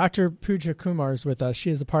fascinating. Dr. Pooja Kumar is with us.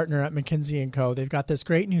 She is a partner at McKinsey & Co. They've got this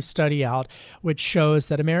great new study out which shows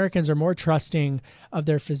that Americans are more trusting of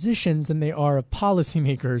their physicians than they are of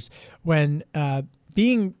policymakers when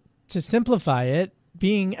to simplify it,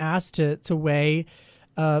 being asked to weigh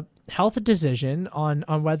health decision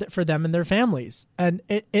on whether for them and their families. And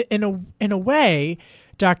in a way,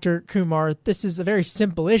 Dr. Kumar, this is a very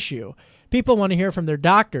simple issue. People want to hear from their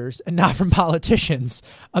doctors and not from politicians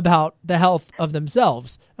about the health of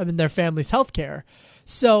themselves, their family's health care.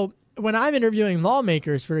 So when I'm interviewing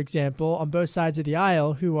lawmakers, for example, on both sides of the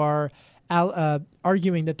aisle who are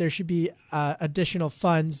arguing that there should be additional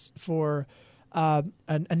funds for a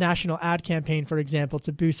national ad campaign, for example,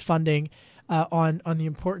 to boost funding on the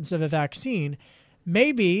importance of a vaccine,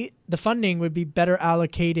 maybe the funding would be better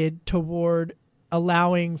allocated toward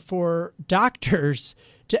allowing for doctors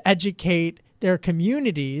to educate their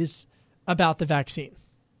communities about the vaccine.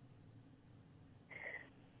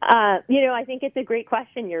 I think it's a great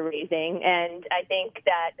question you're raising, and I think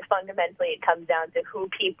that fundamentally it comes down to who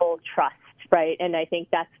people trust, right? And I think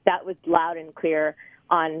that was loud and clear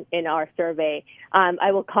in our survey.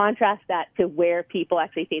 I will contrast that to where people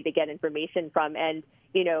actually say they get information from, and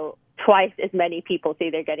twice as many people say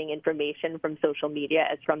they're getting information from social media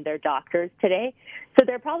as from their doctors today. So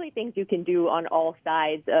there are probably things you can do on all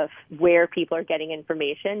sides of where people are getting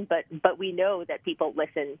information, but we know that people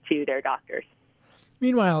listen to their doctors.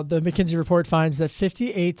 Meanwhile, the McKinsey report finds that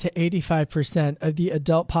 58 to 85% of the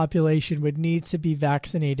adult population would need to be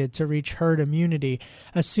vaccinated to reach herd immunity,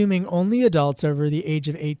 assuming only adults over the age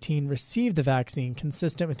of 18 receive the vaccine,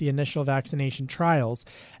 consistent with the initial vaccination trials.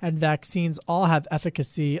 And vaccines all have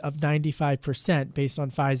efficacy of 95% based on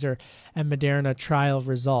Pfizer and Moderna trial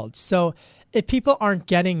results. So if people aren't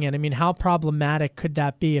getting it, how problematic could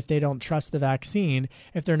that be if they don't trust the vaccine,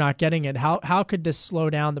 if they're not getting it? How could this slow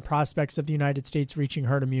down the prospects of the United States reaching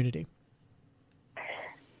herd immunity?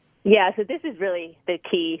 Yeah, so this is really the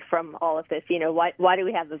key from all of this. Why do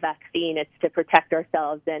we have a vaccine? It's to protect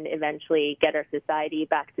ourselves and eventually get our society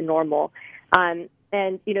back to normal. And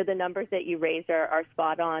the numbers that you raised are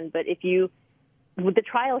spot on. But the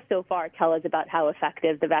trials so far tell us about how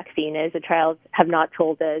effective the vaccine is. The trials have not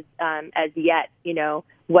told us as yet,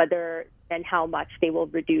 whether and how much they will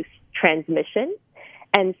reduce transmission.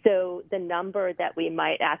 And so the number that we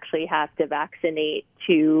might actually have to vaccinate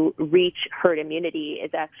to reach herd immunity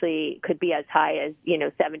could be as high as,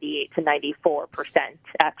 78 to 94%,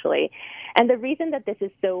 actually. And the reason that this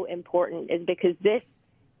is so important is because this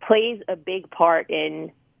plays a big part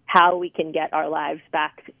in how we can get our lives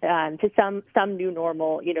back to some new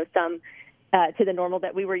normal, to the normal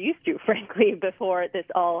that we were used to, frankly, before this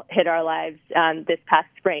all hit our lives this past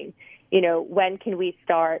spring. When can we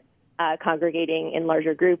start congregating in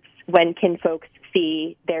larger groups? When can folks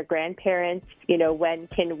see their grandparents? When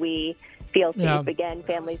can we feel safe again,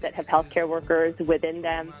 families that have healthcare workers within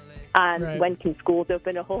them? Right. When can schools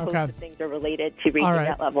open? A whole host of things are related to reaching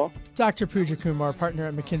that level. Dr. Pooja Kumar, partner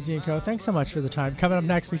at McKinsey & Co. Thanks so much for the time. Coming up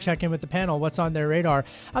next, we check in with the panel. What's on their radar?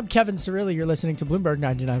 I'm Kevin Cirilli. You're listening to Bloomberg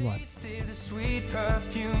 99.1.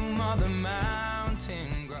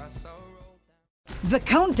 The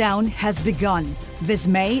countdown has begun. This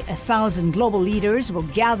May, 1,000 global leaders will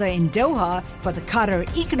gather in Doha for the Qatar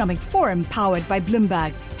Economic Forum powered by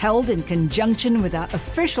Bloomberg, held in conjunction with our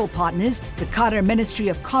official partners, the Qatar Ministry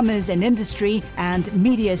of Commerce and Industry and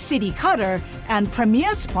Media City Qatar, and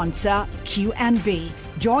premier sponsor QNB.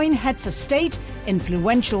 Join heads of state,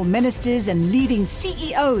 influential ministers, and leading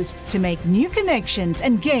CEOs to make new connections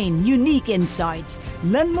and gain unique insights.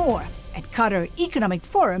 Learn more at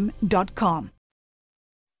QatarEconomicForum.com.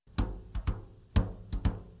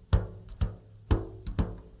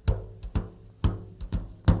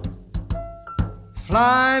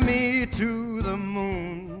 Fly me to the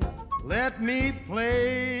moon, let me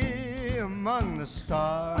play among the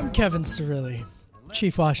stars. I'm Kevin Cirilli,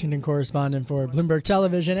 Chief Washington Correspondent for Bloomberg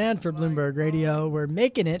Television and for Bloomberg Radio. We're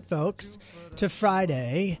making it, folks, to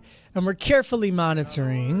Friday, and we're carefully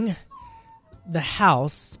monitoring the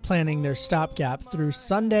House planning their stopgap through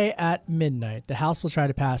Sunday at midnight. The House will try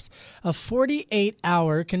to pass a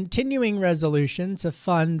 48-hour continuing resolution to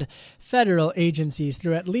fund federal agencies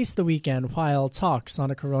through at least the weekend while talks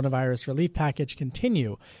on a coronavirus relief package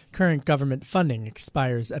continue. Current government funding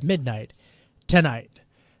expires at midnight tonight.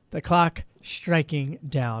 The clock striking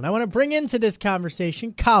down. I want to bring into this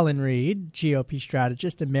conversation Colin Reed, GOP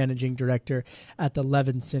strategist and managing director at the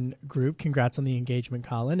Levinson Group. Congrats on the engagement,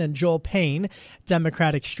 Colin. And Joel Payne,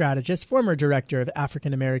 Democratic strategist, former director of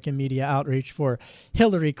African American media outreach for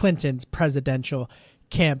Hillary Clinton's presidential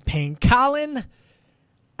campaign. Colin,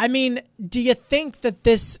 do you think that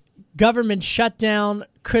this government shutdown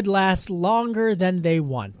could last longer than they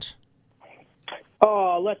want?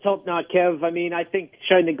 Oh, let's hope not, Kev. I think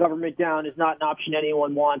shutting the government down is not an option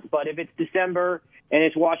anyone wants. But if it's December and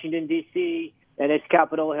it's Washington, D.C., and it's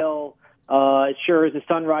Capitol Hill, as sure as the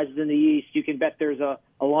sun rises in the east, you can bet there's a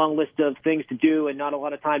long list of things to do and not a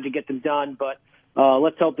lot of time to get them done. But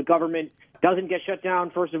let's hope the government doesn't get shut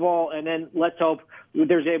down, first of all, and then let's hope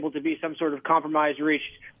there's able to be some sort of compromise reached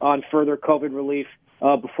on further COVID relief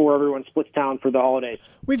before everyone splits town for the holidays.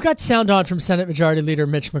 We've got sound on from Senate Majority Leader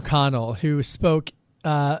Mitch McConnell, who spoke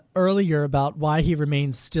earlier about why he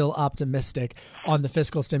remains still optimistic on the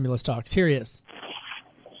fiscal stimulus talks. Here he is.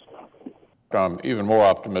 I'm even more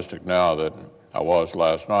optimistic now than I was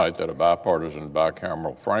last night that a bipartisan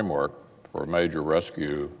bicameral framework for a major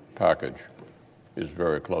rescue package is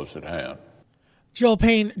very close at hand. Joel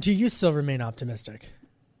Payne, do you still remain optimistic?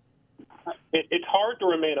 It's hard to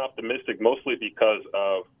remain optimistic, mostly because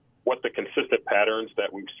of what the consistent patterns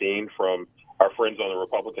that we've seen from our friends on the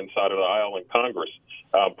Republican side of the aisle in Congress.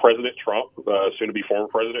 President Trump, soon to be former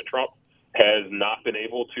President Trump, has not been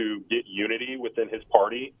able to get unity within his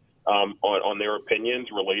party on their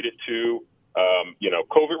opinions related to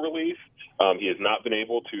COVID relief. He has not been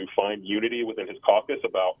able to find unity within his caucus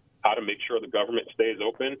about how to make sure the government stays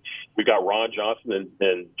open. We got Ron Johnson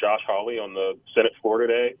and Josh Hawley on the Senate floor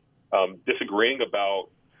today disagreeing about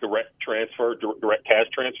direct cash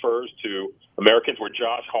transfers to Americans, where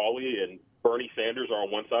Josh Hawley and Bernie Sanders are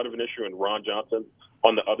on one side of an issue and Ron Johnson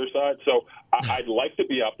on the other side. So I'd like to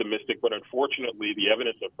be optimistic, but unfortunately the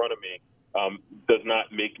evidence in front of me does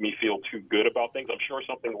not make me feel too good about things. I'm sure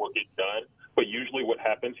something will get done, but usually what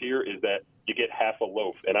happens here is that you get half a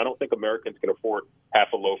loaf, and I don't think Americans can afford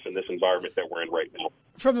half a loaf in this environment that we're in right now.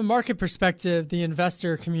 From a market perspective, the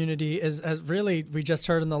investor community is really, we just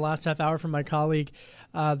heard in the last half hour from my colleague,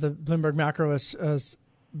 the Bloomberg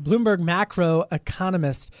macro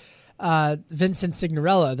economist, Vincent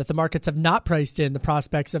Signorella, that the markets have not priced in the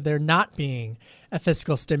prospects of there not being a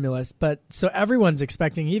fiscal stimulus. But so everyone's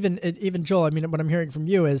expecting, even Joel, what I'm hearing from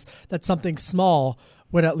you is that something small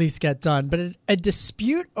would at least get done. But a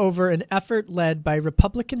dispute over an effort led by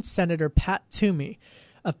Republican Senator Pat Toomey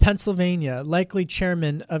of Pennsylvania, likely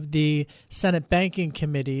chairman of the Senate Banking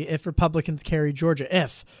Committee if Republicans carry Georgia.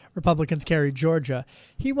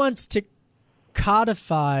 He wants to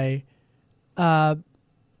codify.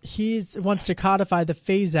 He wants to codify the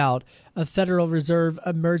phase out of Federal Reserve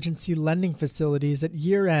emergency lending facilities at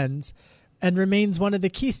year ends, and remains one of the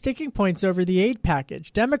key sticking points over the aid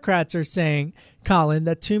package. Democrats are saying, Colin,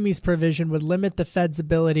 that Toomey's provision would limit the Fed's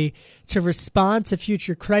ability to respond to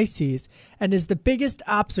future crises and is the biggest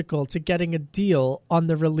obstacle to getting a deal on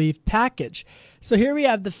the relief package. So here we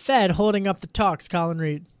have the Fed holding up the talks, Colin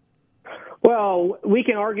Reed. Well, we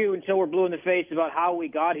can argue until we're blue in the face about how we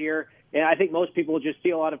got here. And I think most people just see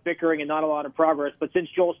a lot of bickering and not a lot of progress. But since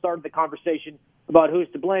Joel started the conversation about who's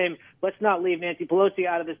to blame, let's not leave Nancy Pelosi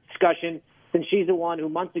out of this discussion, since she's the one who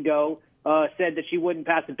months ago said that she wouldn't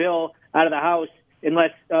pass a bill out of the House unless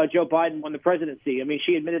Joe Biden won the presidency. I mean,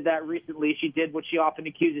 she admitted that recently. She did what she often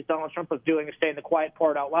accuses Donald Trump of doing, of saying the quiet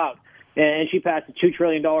part out loud. And she passed a $2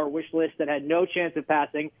 trillion wish list that had no chance of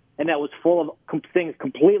passing, and that was full of things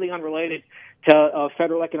completely unrelated to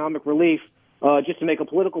federal economic relief. Just to make a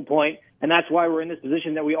political point, and that's why we're in this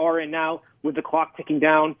position that we are in now, with the clock ticking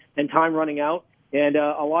down and time running out. And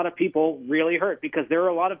a lot of people really hurt, because there are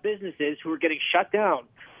a lot of businesses who are getting shut down,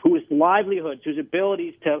 whose livelihoods, whose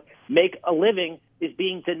abilities to make a living is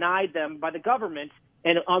being denied them by the government.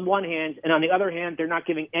 And on one hand, and on the other hand, they're not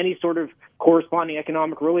giving any sort of corresponding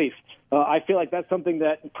economic relief. I feel like that's something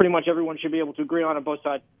that pretty much everyone should be able to agree on both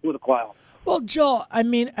sides of the aisle. Well, Joel, I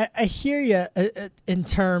mean, I hear you in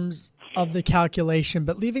terms of the calculation,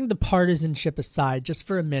 but leaving the partisanship aside just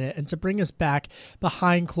for a minute and to bring us back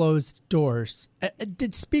behind closed doors,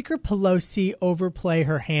 did Speaker Pelosi overplay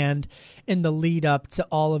her hand in the lead up to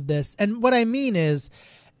all of this? And what I mean is,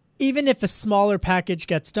 even if a smaller package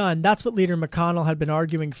gets done, that's what Leader McConnell had been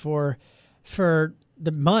arguing for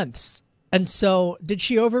the months. And so did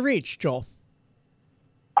she overreach, Joel?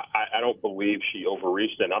 I don't believe she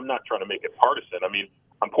overreached, and I'm not trying to make it partisan. I mean,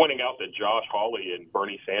 I'm pointing out that Josh Hawley and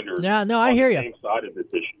Bernie Sanders I hear on you. the same side of this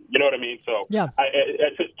issue. You know what I mean? So yeah.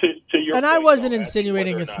 To your and point, I wasn't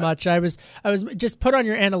insinuating as much. I was just put on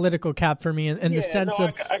your analytical cap for me in the sense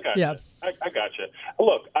of I got you. I got you.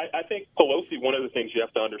 Look, I think Pelosi, one of the things you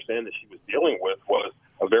have to understand that she was dealing with was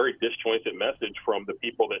a very disjointed message from the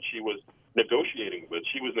people that she was negotiating with.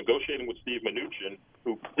 She was negotiating with Steve Mnuchin,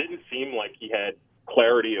 who didn't seem like he had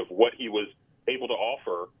clarity of what he was able to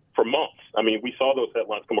offer for months. I mean, we saw those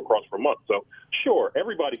headlines come across for months. So, sure,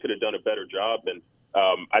 everybody could have done a better job. And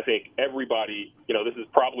I think everybody, this is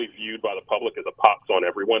probably viewed by the public as a pox on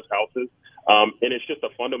everyone's houses. And it's just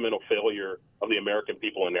a fundamental failure of the American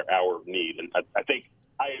people in their hour of need. And I think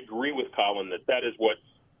I agree with Colin that is what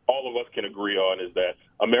all of us can agree on, is that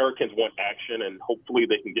Americans want action, and hopefully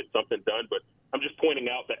they can get something done. But I'm just pointing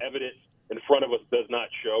out the evidence in front of us does not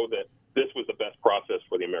show that this was the best process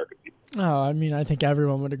for the American people. Oh, I mean, I think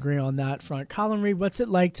everyone would agree on that front. Colin Reed, what's it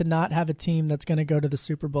like to not have a team that's going to go to the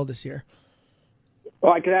Super Bowl this year?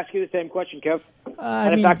 Well, I could ask you the same question, Kev.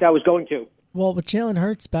 In fact, I was going to. Well, with Jalen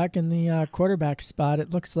Hurts back in the quarterback spot, it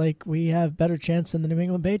looks like we have better chance than the New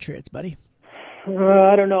England Patriots, buddy.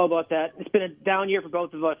 I don't know about that. It's been a down year for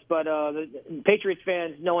both of us, but the Patriots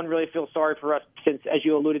fans, no one really feels sorry for us since, as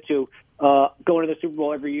you alluded to, going to the Super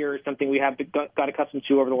Bowl every year is something we have got accustomed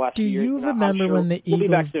to over the last few years. Do you remember when the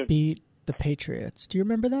Eagles beat the Patriots? Do you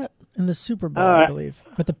remember that? In the Super Bowl, I believe,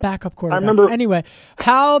 with the backup quarterback. I remember. Anyway,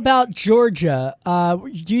 how about Georgia? Do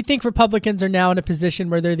you think Republicans are now in a position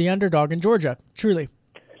where they're the underdog in Georgia, truly?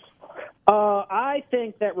 I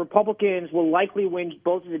think that Republicans will likely win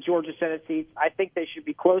both of the Georgia Senate seats. I think they should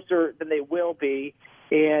be closer than they will be,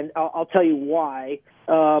 and I'll tell you why.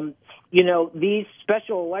 These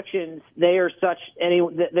special elections, they are such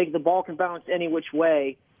the ball can bounce any which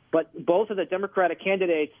way. But both of the Democratic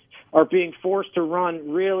candidates are being forced to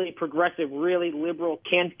run really progressive, really liberal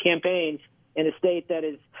campaigns in a state that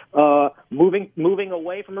is moving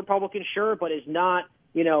away from Republicans, sure, but is not,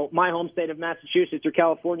 my home state of Massachusetts or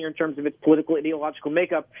California in terms of its political ideological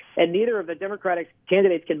makeup. And neither of the Democratic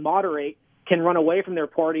candidates can run away from their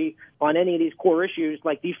party on any of these core issues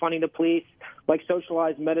like defunding the police, like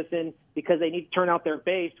socialized medicine, because they need to turn out their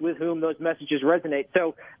base with whom those messages resonate.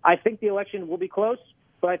 So I think the election will be close,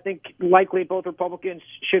 but I think likely both Republicans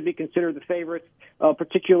should be considered the favorites,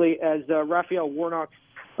 particularly as Raphael Warnock.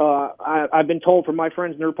 I've been told from my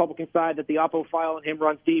friends on the Republican side that the Oppo file and him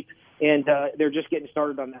runs deep, and they're just getting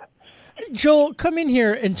started on that. Joel, come in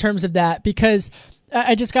here in terms of that, because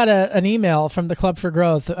I just got an email from the Club for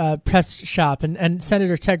Growth press shop, and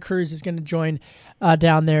Senator Ted Cruz is going to join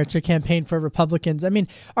down there to campaign for Republicans. I mean,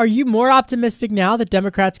 are you more optimistic now that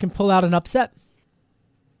Democrats can pull out an upset?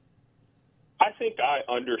 I think I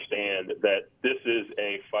understand that this is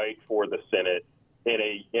a fight for the Senate in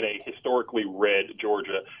a historically red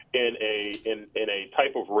Georgia, in a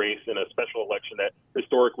type of race, in a special election that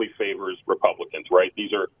historically favors Republicans, right?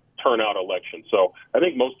 These are turnout elections. So I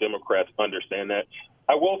think most Democrats understand that.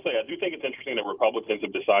 I will say I do think it's interesting that Republicans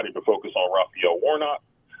have decided to focus on Raphael Warnock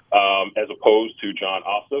as opposed to Jon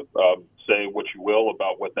Ossoff. Say what you will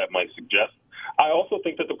about what that might suggest. I also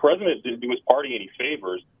think that the president didn't do his party any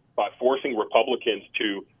favors by forcing Republicans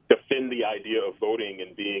to defend the idea of voting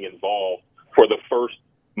and being involved for the first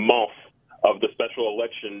month of the special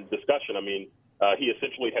election discussion. I mean, he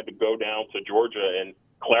essentially had to go down to Georgia and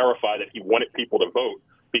clarify that he wanted people to vote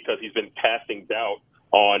because he's been casting doubt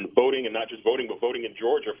on voting, and not just voting, but voting in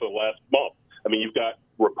Georgia for the last month. I mean, you've got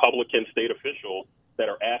Republican state officials that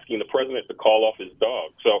are asking the president to call off his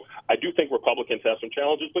dog. So I do think Republicans have some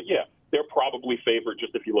challenges, but yeah, they're probably favored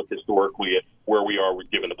just if you look historically at where we are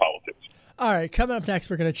given the politics. All right, coming up next,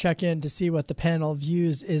 we're going to check in to see what the panel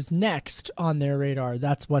views is next on their radar.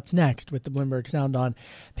 That's what's next with the Bloomberg Sound On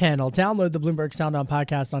panel. Download the Bloomberg Sound On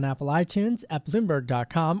podcast on Apple iTunes, at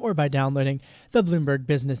Bloomberg.com, or by downloading the Bloomberg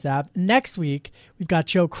Business app. Next week, we've got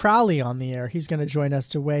Joe Crowley on the air. He's going to join us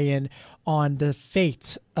to weigh in on the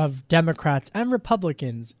fate of Democrats and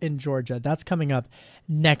Republicans in Georgia. That's coming up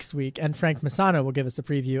next week. And Frank Masano will give us a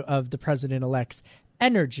preview of the president-elect's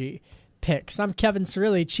energy picks. I'm Kevin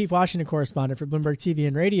Cirilli, Chief Washington Correspondent for Bloomberg TV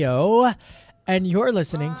and Radio, and you're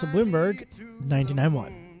listening to Bloomberg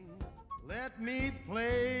 99.1. Let me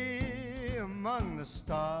play among the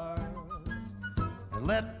stars, and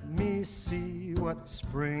let me see what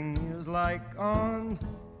spring is like on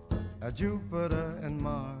Jupiter and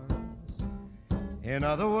Mars. In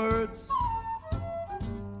other words,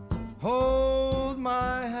 hold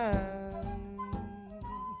my hand.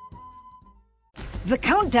 The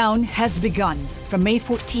countdown has begun. From May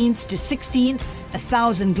 14th to 16th,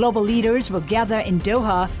 1,000 global leaders will gather in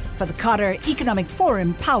Doha for the Qatar Economic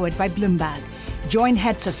Forum powered by Bloomberg. Join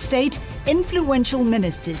heads of state, influential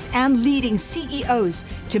ministers, and leading CEOs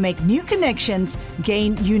to make new connections,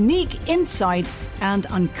 gain unique insights, and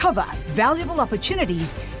uncover valuable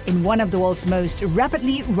opportunities in one of the world's most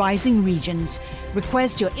rapidly rising regions.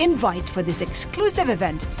 Request your invite for this exclusive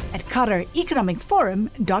event at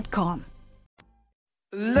QatarEconomicForum.com.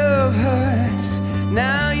 Love hurts.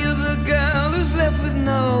 Now you're the girl who's left with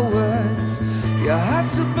no words. Your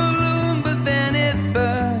heart's a balloon, but then it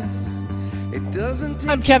bursts. It doesn't.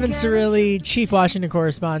 I'm Kevin Cirilli, Chief Washington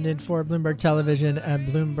Correspondent for Bloomberg Television and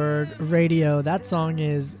Bloomberg Radio. That song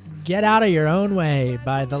is "Get Out of Your Own Way"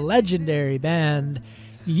 by the legendary band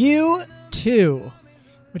U2,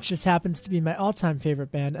 which just happens to be my all-time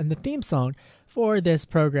favorite band and the theme song for this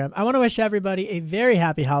program. I want to wish everybody a very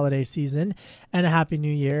happy holiday season and a happy new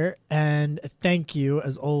year. And thank you,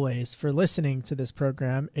 as always, for listening to this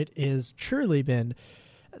program. It has truly been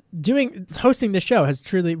hosting this show has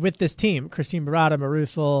truly, with this team, Christine Barada,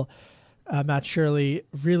 Marufel, Matt Shirley,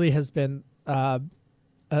 really has been a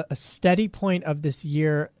steady point of this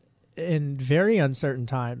year in very uncertain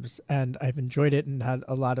times. And I've enjoyed it and had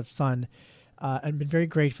a lot of fun. And been very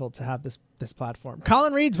grateful to have this platform.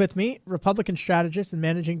 Colin Reed's with me, Republican strategist and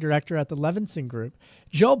managing director at the Levinson Group.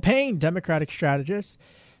 Joel Payne, Democratic strategist,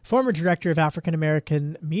 former director of African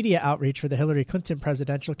American media outreach for the Hillary Clinton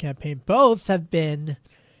presidential campaign. Both have been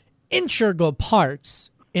integral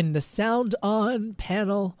parts in the Sound On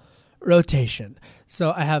panel rotation.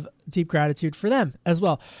 So I have deep gratitude for them as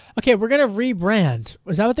well. Okay, we're going to rebrand.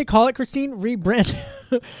 Is that what they call it, Christine? Rebranding,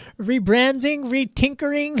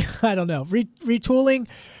 retinkering? I don't know. Retooling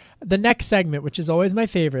the next segment, which is always my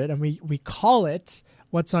favorite, and we call it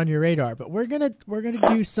What's on Your Radar. But we're gonna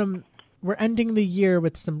do some. We're ending the year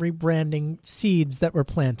with some rebranding seeds that we're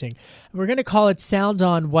planting. We're going to call it Sound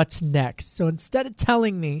On What's Next. So instead of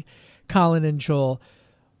telling me, Colin and Joel,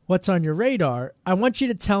 what's on your radar, I want you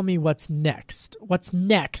to tell me what's next. What's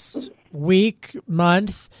next week,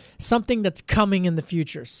 month, something that's coming in the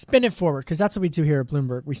future. Spin it forward, because that's what we do here at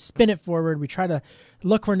Bloomberg. We spin it forward. We try to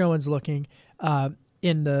look where no one's looking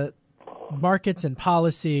in the markets and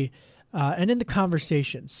policy and in the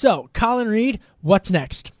conversation. So, Colin Reed, what's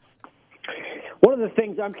next? One of the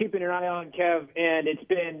things I'm keeping an eye on, Kev, and it's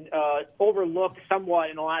been overlooked somewhat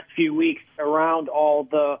in the last few weeks around all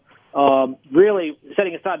the really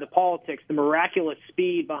setting aside the politics, the miraculous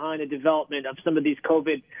speed behind the development of some of these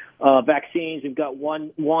COVID vaccines. We've got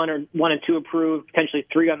one and two approved, potentially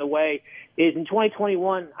three on the way. Is in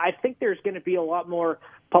 2021, I think there's going to be a lot more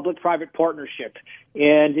public-private partnership.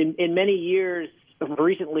 And in many years,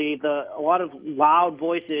 recently, a lot of loud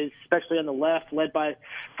voices, especially on the left, led by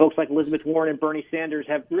folks like Elizabeth Warren and Bernie Sanders,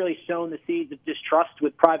 have really sown the seeds of distrust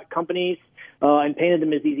with private companies and painted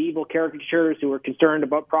them as these evil caricatures who are concerned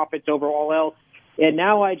about profits over all else. And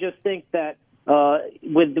now I just think that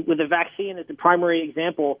with the vaccine as the primary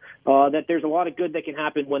example, that there's a lot of good that can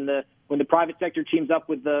happen when the private sector teams up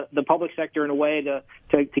with the public sector in a way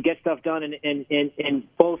to get stuff done, and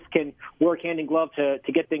both can work hand in glove to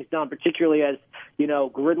get things done, particularly as,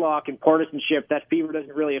 gridlock and partisanship, that fever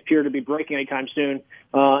doesn't really appear to be breaking anytime soon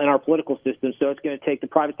in our political system. So it's going to take the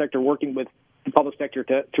private sector working with the public sector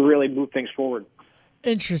to really move things forward.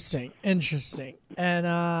 Interesting.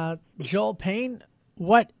 And Joel Payne,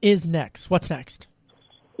 what is next? What's next?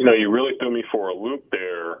 You really threw me for a loop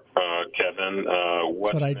there, Kevin.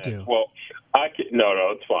 That's what I do. Well,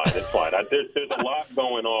 no, it's fine. It's fine. There's a lot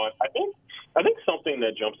going on. I think something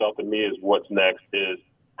that jumps out to me is what's next is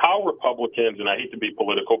how Republicans, and I hate to be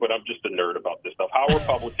political, but I'm just a nerd about this stuff, how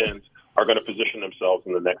Republicans are going to position themselves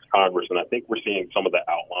in the next Congress. And I think we're seeing some of the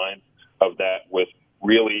outlines of that with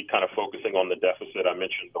really kind of focusing on the deficit. I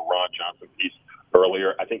mentioned the Ron Johnson piece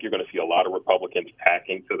earlier. I think you're going to see a lot of Republicans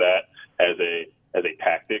tacking to that as a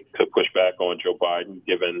tactic to push back on Joe Biden,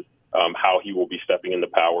 given how he will be stepping into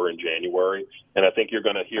power in January. And I think you're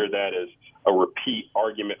going to hear that as a repeat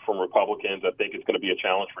argument from Republicans. I think it's going to be a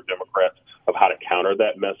challenge for Democrats of how to counter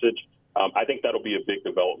that message. I think that'll be a big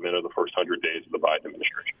development of the first 100 days of the Biden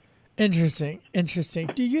administration. Interesting.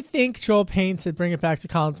 Do you think, Joel Payne, to bring it back to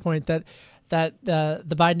Colin's point, that the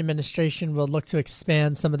Biden administration will look to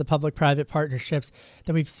expand some of the public-private partnerships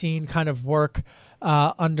that we've seen kind of work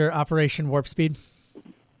under Operation Warp Speed?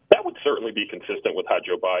 That would certainly be consistent with how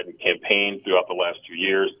Joe Biden campaigned throughout the last 2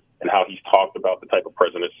 years and how he's talked about the type of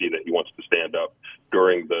presidency that he wants to stand up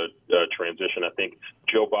during the transition. I think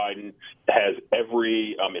Joe Biden has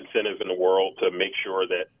every incentive in the world to make sure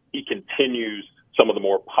that he continues some of the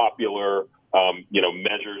more popular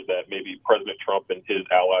measures that maybe President Trump and his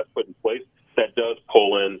allies put in place that does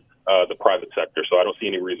pull in the private sector. So I don't see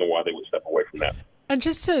any reason why they would step away from that. And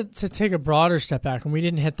just to take a broader step back, and we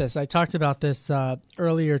didn't hit this, I talked about this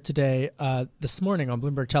earlier today, this morning on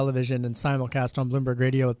Bloomberg Television and simulcast on Bloomberg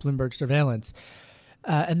Radio with Bloomberg Surveillance.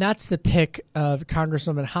 And that's the pick of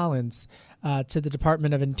Congresswoman Hollins to the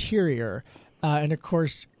Department of Interior. And, of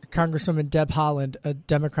course, Congresswoman Deb Haaland, a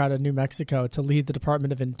Democrat of New Mexico, to lead the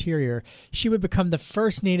Department of Interior. She would become the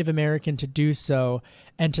first Native American to do so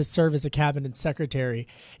and to serve as a cabinet secretary.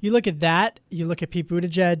 You look at that. You look at Pete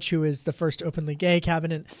Buttigieg, who is the first openly gay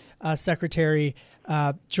cabinet secretary.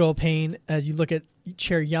 Joel Payne. You look at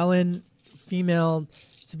Chair Yellen, female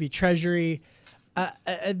to be Treasury.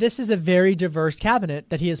 This is a very diverse cabinet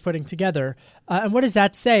that he is putting together. And what does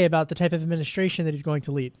that say about the type of administration that he's going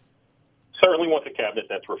to lead? Certainly wants a cabinet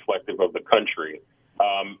that's reflective of the country.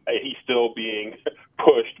 He's still being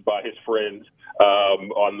pushed by his friends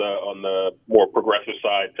on the more progressive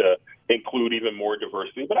side to include even more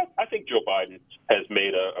diversity. But I think Joe Biden has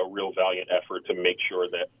made a real valiant effort to make sure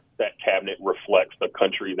that cabinet reflects the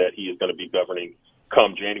country that he is going to be governing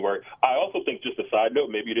come January. I also think, just a side note,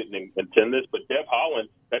 maybe you didn't intend this, but Deb Haaland,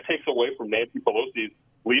 that takes away from Nancy Pelosi's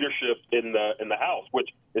leadership in the House, which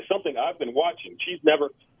is something I've been watching.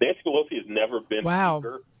 Nancy Pelosi has never been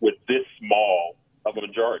speaker with this small of a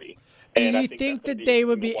majority. Do you think that they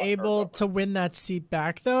would be able to win that seat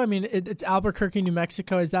back, though? I mean, it's Albuquerque, New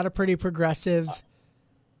Mexico. Is that a pretty progressive?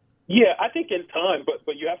 Yeah, I think in time,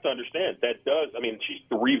 but you have to understand that does. I mean, she's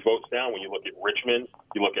 3 votes down when you look at Richmond,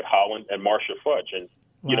 you look at Holland, and Marcia Fudge, and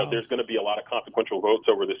there's going to be a lot of consequential votes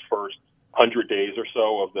over this first 100 days or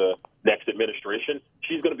so of the next administration.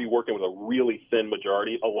 She's going to be working with a really thin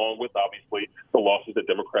majority, along with, obviously, the losses that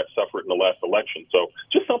Democrats suffered in the last election. So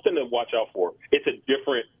just something to watch out for. It's a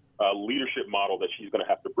different leadership model that she's going to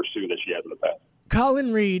have to pursue than she has in the past.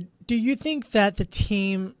 Colin Reed, do you think that the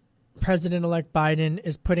team President-elect Biden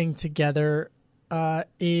is putting together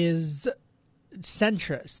is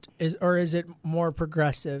centrist, or is it more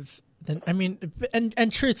progressive than? I mean,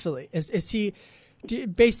 and truthfully, is he?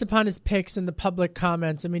 Based upon his picks and the public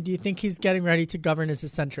comments, I mean, do you think he's getting ready to govern as a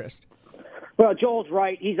centrist? Well, Joel's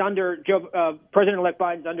right. He's President-elect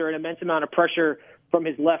Biden's under an immense amount of pressure from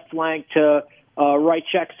his left flank to write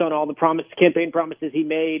checks on all the campaign promises he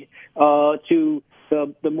made to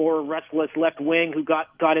the more restless left wing who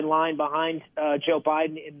got in line behind Joe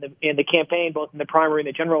Biden in the campaign, both in the primary and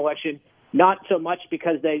the general election. not so much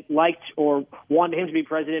because they liked or wanted him to be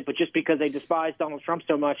president, but just because they despised Donald Trump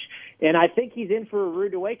so much. And I think he's in for a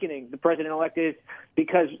rude awakening, the president-elect is,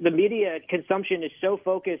 because the media consumption is so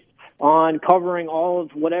focused on covering all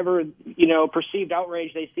of whatever, perceived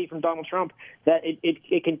outrage they see from Donald Trump that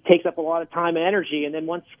it can takes up a lot of time and energy. And then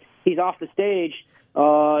once he's off the stage,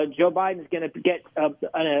 Joe Biden's going to get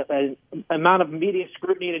an amount of media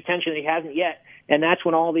scrutiny and attention that he hasn't yet, and that's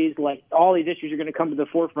when all these issues are going to come to the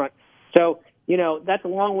forefront. So, that's a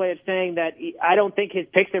long way of saying that I don't think his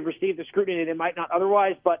picks have received the scrutiny that it might not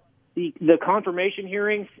otherwise, but the confirmation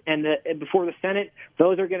hearings and before the Senate,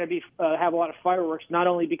 those are going to be have a lot of fireworks, not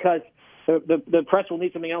only because the press will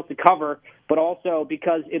need something else to cover, but also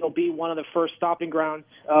because it'll be one of the first stopping grounds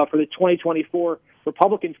for the 2024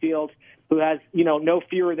 Republican field, who has, no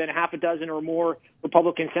fewer than half a dozen or more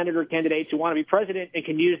Republican senator candidates who want to be president and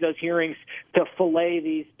can use those hearings to fillet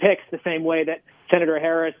these picks the same way that Senator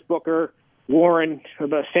Harris, Booker, Warren,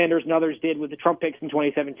 Sanders, and others did with the Trump picks in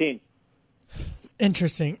 2017.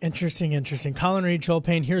 Interesting. Colin Reed, Joel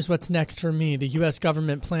Payne, here's what's next for me. The U.S.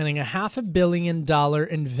 government planning a $500 million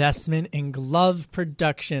investment in glove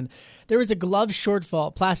production. There is a glove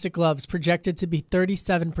shortfall, plastic gloves projected to be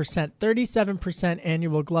 37%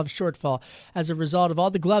 annual glove shortfall as a result of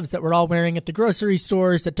all the gloves that we're all wearing at the grocery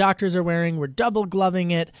stores, that doctors are wearing. We're double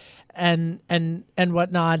gloving it and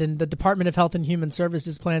whatnot. And the Department of Health and Human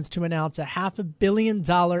Services plans to announce a $500 million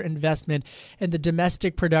investment in the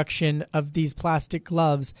domestic production of these plastic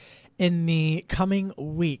gloves in the coming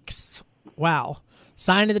weeks. Wow.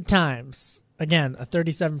 Sign of the times. Again, a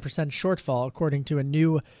 37% shortfall according to a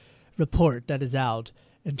new report that is out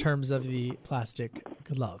in terms of the plastic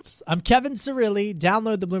gloves. I'm Kevin Cirilli.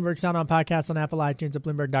 Download the Bloomberg Sound On podcast on Apple iTunes at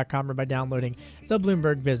Bloomberg.com or by downloading the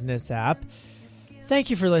Bloomberg Business app. Thank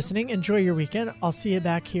you for listening. Enjoy your weekend. I'll see you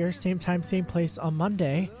back here, same time, same place on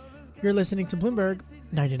Monday. You're listening to Bloomberg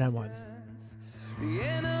 99.1. The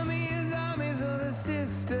enemy is armies of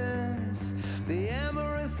resistance. The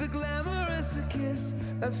amorous, the glamorous, a kiss,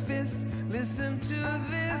 a fist. Listen to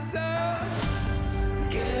this.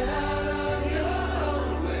 Get out of your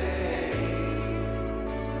own way.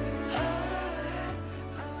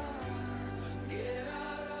 Get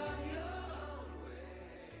out of your own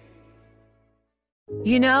way.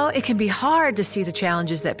 You know, it can be hard to see the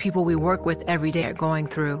challenges that people we work with every day are going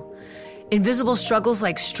through. Invisible struggles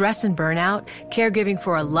like stress and burnout, caregiving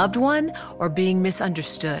for a loved one, or being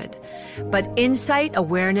misunderstood. But insight,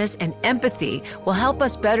 awareness, and empathy will help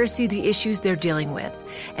us better see the issues they're dealing with.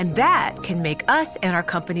 And that can make us and our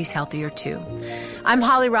companies healthier too. I'm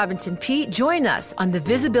Holly Robinson Peete. Join us on The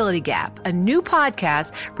Visibility Gap, a new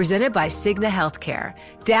podcast presented by Cigna Healthcare.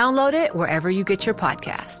 Download it wherever you get your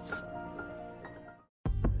podcasts.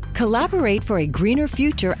 Collaborate for a greener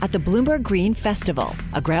future at the Bloomberg Green Festival,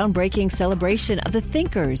 a groundbreaking celebration of the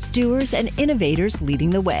thinkers, doers, and innovators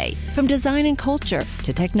leading the way. From design and culture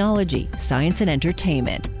to technology, science, and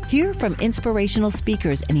entertainment. Hear from inspirational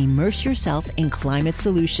speakers and immerse yourself in climate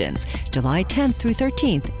solutions. July 10th through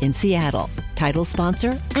 13th in Seattle. Title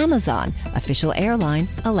sponsor, Amazon. Official airline,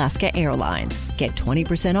 Alaska Airlines. Get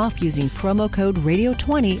 20% off using promo code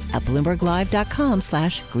radio20 at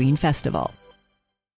BloombergLive.com/Green Festival.